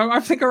 I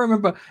think I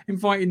remember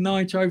inviting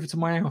Nigel over to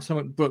my house. I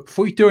went, but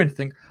before you do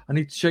anything, I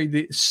need to show you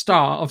the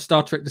star of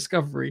Star Trek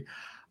Discovery.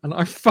 And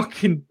I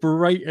fucking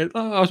berated.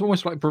 I was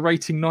almost like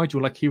berating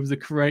Nigel, like he was the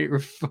creator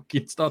of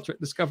fucking Star Trek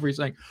Discovery,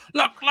 saying,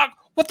 "Look,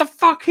 what the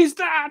fuck is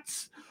that?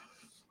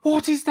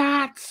 What is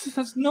that?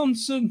 That's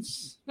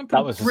nonsense."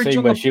 That was the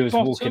scene where she was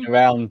walking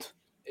around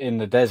in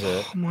the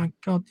desert. Oh my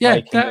god! Yeah,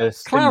 that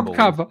cloud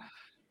cover,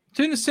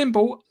 doing the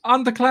symbol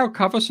under cloud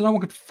cover, so no one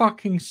could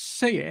fucking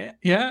see it.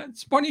 Yeah,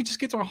 why don't you just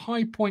get to a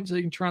high point so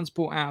you can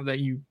transport out of there,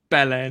 you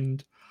bell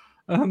end?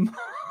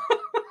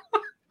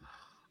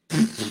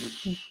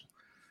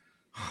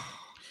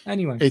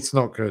 Anyway, it's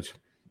not good.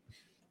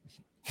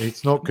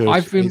 It's not good.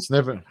 It's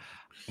never.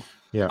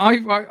 Yeah,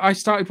 I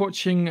started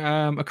watching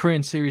a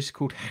Korean series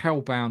called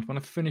Hellbound. When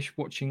I finished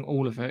watching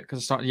all of it, because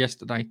I started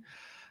yesterday,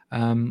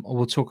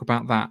 we'll talk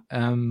about that.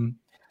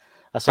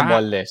 That's on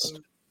my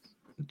list.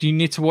 Do you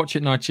need to watch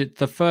it, Nigel?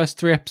 The first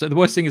 3 episodes. The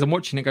worst thing is I'm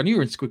watching it going,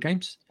 "You're in Squid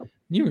Games.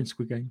 You're in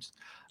Squid Games."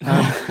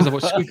 Because I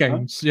watched Squid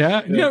Games.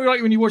 Yeah. You know,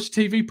 like when you watch a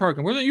TV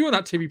program. Wasn't you on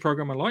that TV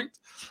program I liked?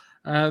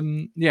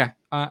 And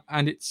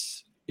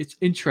it's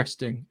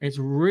interesting. It's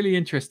really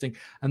interesting.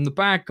 And the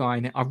bad guy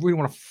in it, I really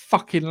want to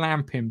fucking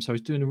lamp him. So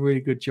he's doing a really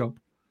good job.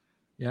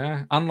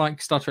 Yeah.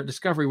 Unlike Star Trek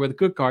Discovery, where the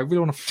good guy, I really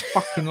want to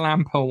fucking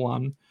lamp her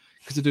one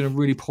because they're doing a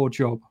really poor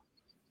job.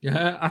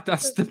 Yeah.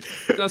 That's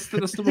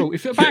the rule.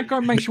 If a bad guy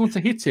makes you want to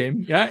hit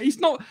him, yeah, he's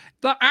not,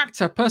 that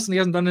actor personally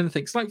hasn't done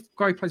anything. It's like the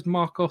guy who plays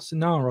Marcos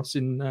Inaros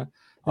in The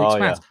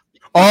Expanse.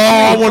 Yeah.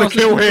 I want to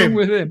kill him.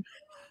 With him.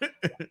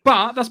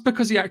 But that's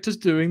because the actor's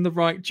doing the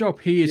right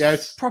job. He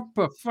is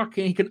proper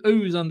fucking. He can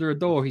ooze under a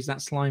door. He's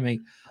that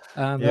slimy.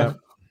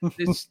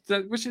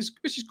 Which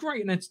is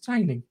great and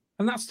entertaining.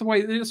 And that's the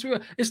way.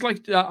 It's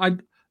like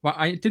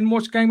I didn't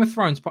watch Game of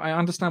Thrones, but I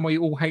understand why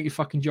you all hated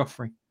fucking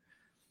Joffrey.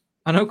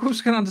 And I of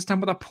course can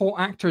understand why that poor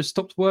actor has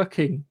stopped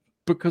working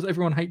because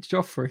everyone hates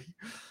Joffrey,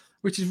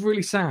 which is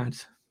really sad.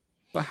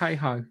 But hey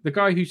ho, the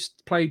guy who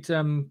played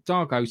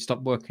Dargo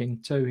stopped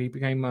working too. He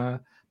became a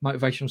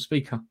motivational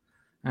speaker.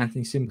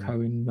 Anthony Simcoe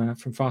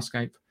from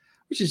Farscape,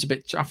 which is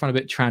I find a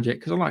bit tragic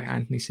because I like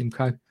Anthony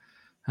Simcoe.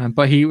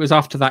 But he was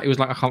after that, he was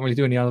like, I can't really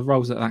do any other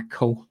roles that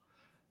cool,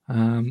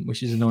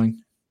 which is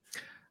annoying.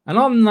 And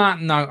on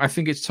that note, I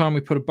think it's time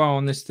we put a bow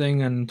on this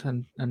thing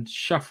and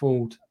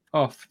shuffled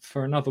off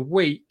for another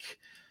week.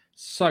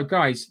 So,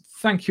 guys,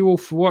 thank you all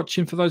for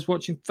watching. For those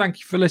watching, thank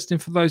you for listening.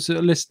 For those that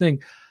are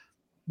listening,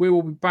 we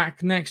will be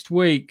back next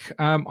week.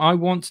 I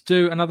want to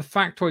do another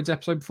Factoids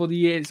episode before the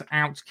year is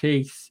out,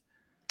 Keith.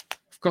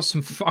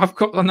 I've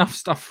got enough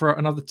stuff for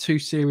another 2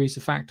 series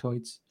of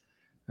factoids.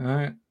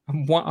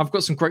 I've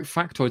got some great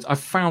factoids.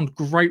 I've found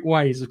great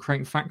ways of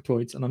creating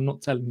factoids, and I'm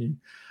not telling you.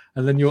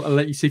 and then I'll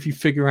let you see if you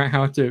figure out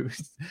how to do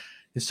it.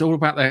 It's all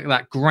about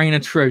that grain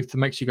of truth that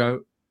makes you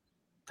go,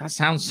 that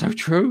sounds so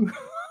true.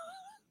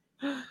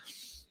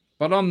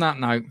 But on that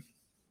note,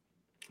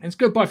 it's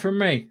goodbye from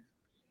me.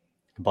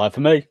 Goodbye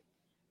for me.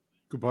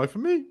 Goodbye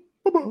from me.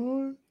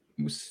 Bye-bye.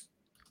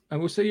 And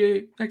we'll see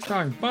you next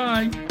time.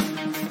 Bye.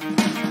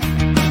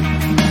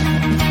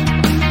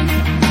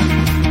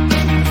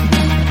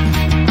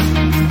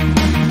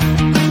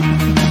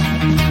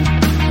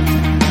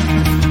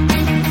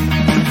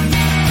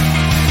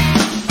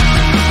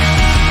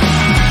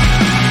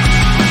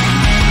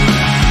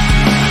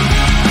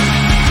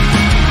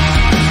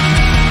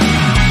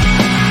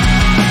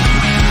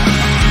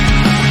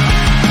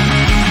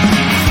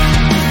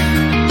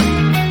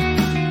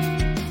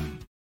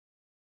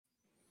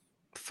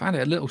 I found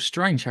it a little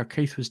strange how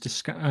Keith was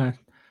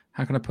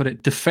how can I put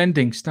it,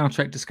 defending Star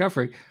Trek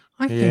Discovery.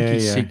 I think he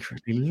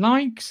secretly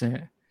likes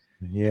it.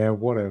 Yeah,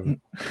 whatever.